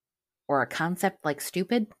or a concept like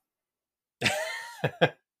stupid.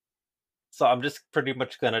 So I'm just pretty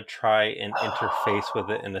much going to try and interface with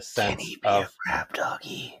it in the sense of crab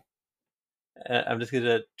doggy. I'm just going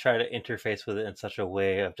to try to interface with it in such a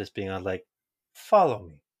way of just being on like, follow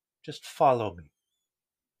me, just follow me.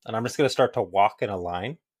 And I'm just going to start to walk in a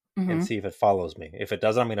line and see if it follows me. If it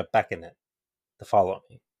doesn't, I'm going to beckon it to follow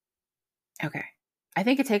me. Okay. I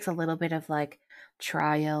think it takes a little bit of like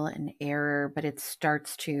trial and error, but it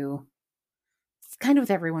starts to, it's kind of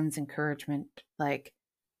with everyone's encouragement, like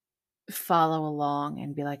follow along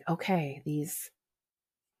and be like, okay,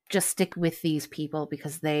 just stick with these people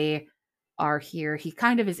because they are here. He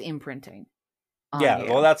kind of is imprinting. Yeah,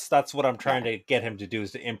 you. well, that's what I'm trying to get him to do,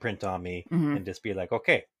 is to imprint on me and just be like,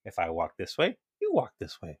 okay, if I walk this way, you walk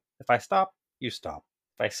this way. If I stop, you stop.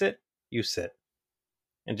 If I sit, you sit.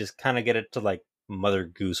 And just kind of get it to like Mother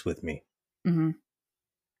Goose with me.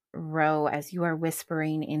 Ro, as you are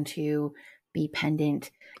whispering into the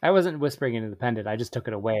pendant. I wasn't whispering into the pendant. I just took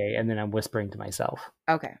it away, and then I'm whispering to myself.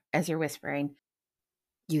 Okay. As you're whispering,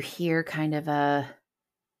 you hear kind of a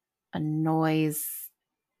noise,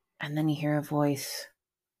 and then you hear a voice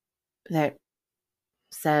that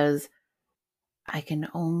says, I can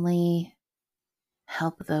only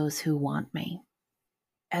help those who want me.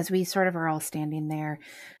 As we sort of are all standing there,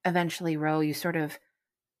 eventually, Ro, you sort of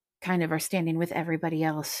kind of are standing with everybody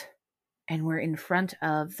else, and we're in front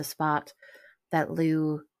of the spot that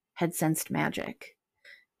Lou had sensed magic.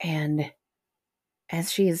 And as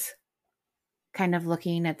she's kind of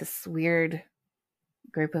looking at this weird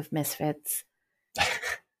group of misfits,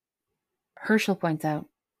 Herschel points out,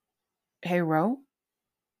 hey, Ro,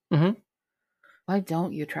 why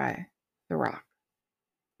don't you try the rock?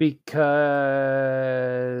 Because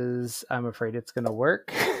I'm afraid it's going to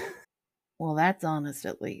work. Well, that's honest,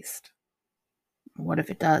 at least. What if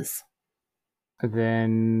it does?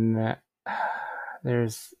 Then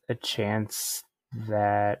there's a chance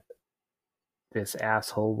that this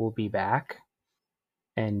asshole will be back,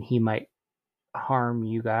 and he might harm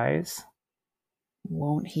you guys.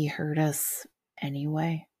 Won't he hurt us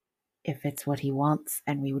anyway, if it's what he wants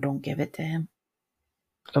and we don't give it to him?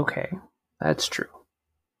 Okay, that's true.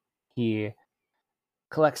 He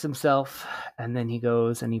collects himself, and then he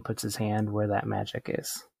goes and he puts his hand where that magic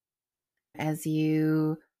is. As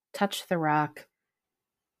you touch the rock,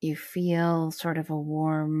 you feel sort of a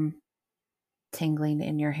warm tingling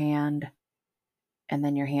in your hand, and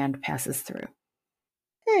then your hand passes through.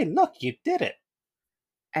 Hey, look, you did it.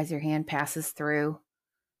 As your hand passes through,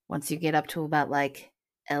 once you get up to about like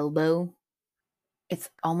elbow, it's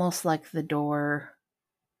almost like the door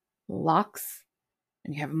locks,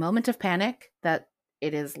 and you have a moment of panic that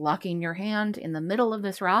it is locking your hand in the middle of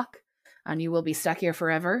this rock, and you will be stuck here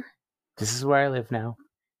forever. This is where I live now.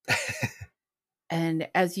 And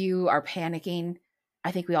as you are panicking,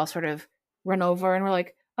 I think we all sort of run over and we're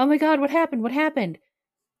like, oh my God, what happened? What happened?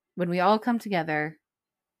 When we all come together,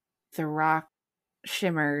 the rock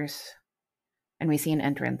shimmers and we see an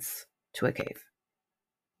entrance to a cave.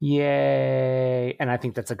 Yay! And I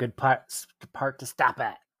think that's a good part to stop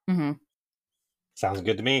at. Sounds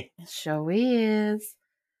good to me. It sure is.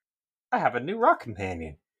 I have a new rock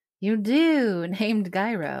companion. You do, named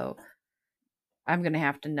Gyro. I'm going to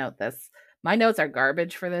have to note this. My notes are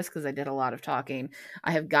garbage for this because I did a lot of talking.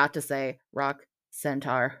 I have got to say rock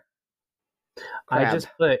centaur. Crab. I just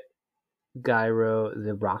put Gyro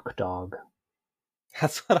the rock dog.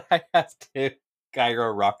 That's what I have to.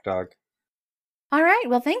 Gyro rock dog. All right.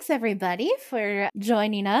 Well, thanks everybody for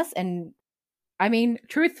joining us. And I mean,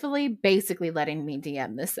 truthfully, basically letting me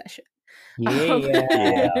DM this session.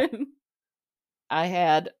 Yeah. I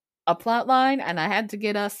had a plot line and I had to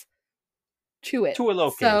get us to it. To a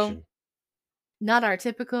location. So, not our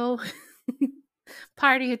typical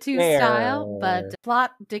Party of Two style, but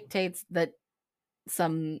plot dictates that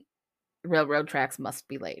some railroad tracks must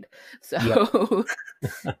be laid. So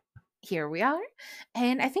here we are.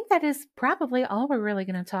 And I think that is probably all we're really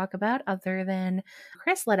going to talk about, other than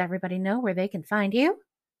Chris, let everybody know where they can find you.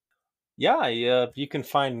 Yeah, you can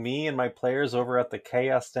find me and my players over at the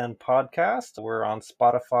KS10 podcast. We're on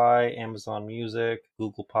Spotify, Amazon Music,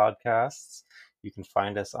 Google Podcasts. You can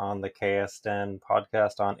find us on the KS10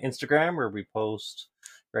 podcast on Instagram, where we post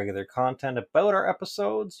regular content about our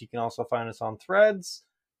episodes. You can also find us on Threads.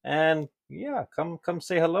 And yeah, come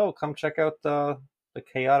say hello. Come check out the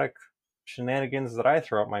chaotic shenanigans that I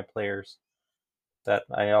throw at my players, that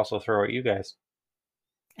I also throw at you guys.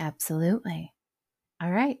 Absolutely. All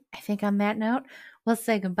right. I think on that note, we'll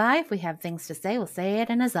say goodbye. If we have things to say, we'll say it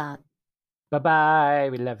in Azad. Bye-bye.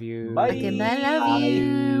 We love you. Bye. Goodbye. Love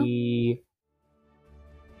you. Bye.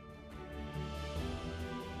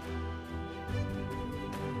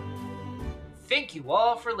 Thank you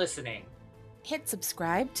all for listening. Hit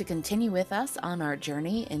subscribe to continue with us on our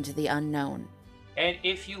journey into the unknown. And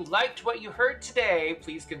if you liked what you heard today,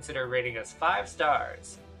 please consider rating us 5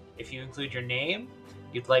 stars. If you include your name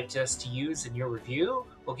you'd like us to use in your review,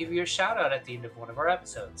 we'll give you a shout out at the end of one of our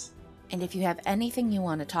episodes. And if you have anything you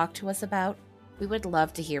want to talk to us about, we would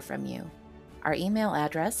love to hear from you. Our email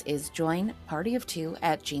address is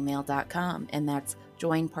joinpartyof2@gmail.com, and that's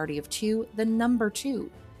joinpartyof2, the number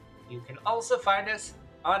 2. You can also find us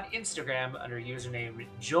on Instagram under username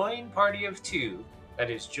joinpartyof2. That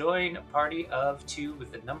is joinpartyof2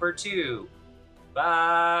 with the number 2.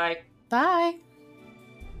 Bye. Bye.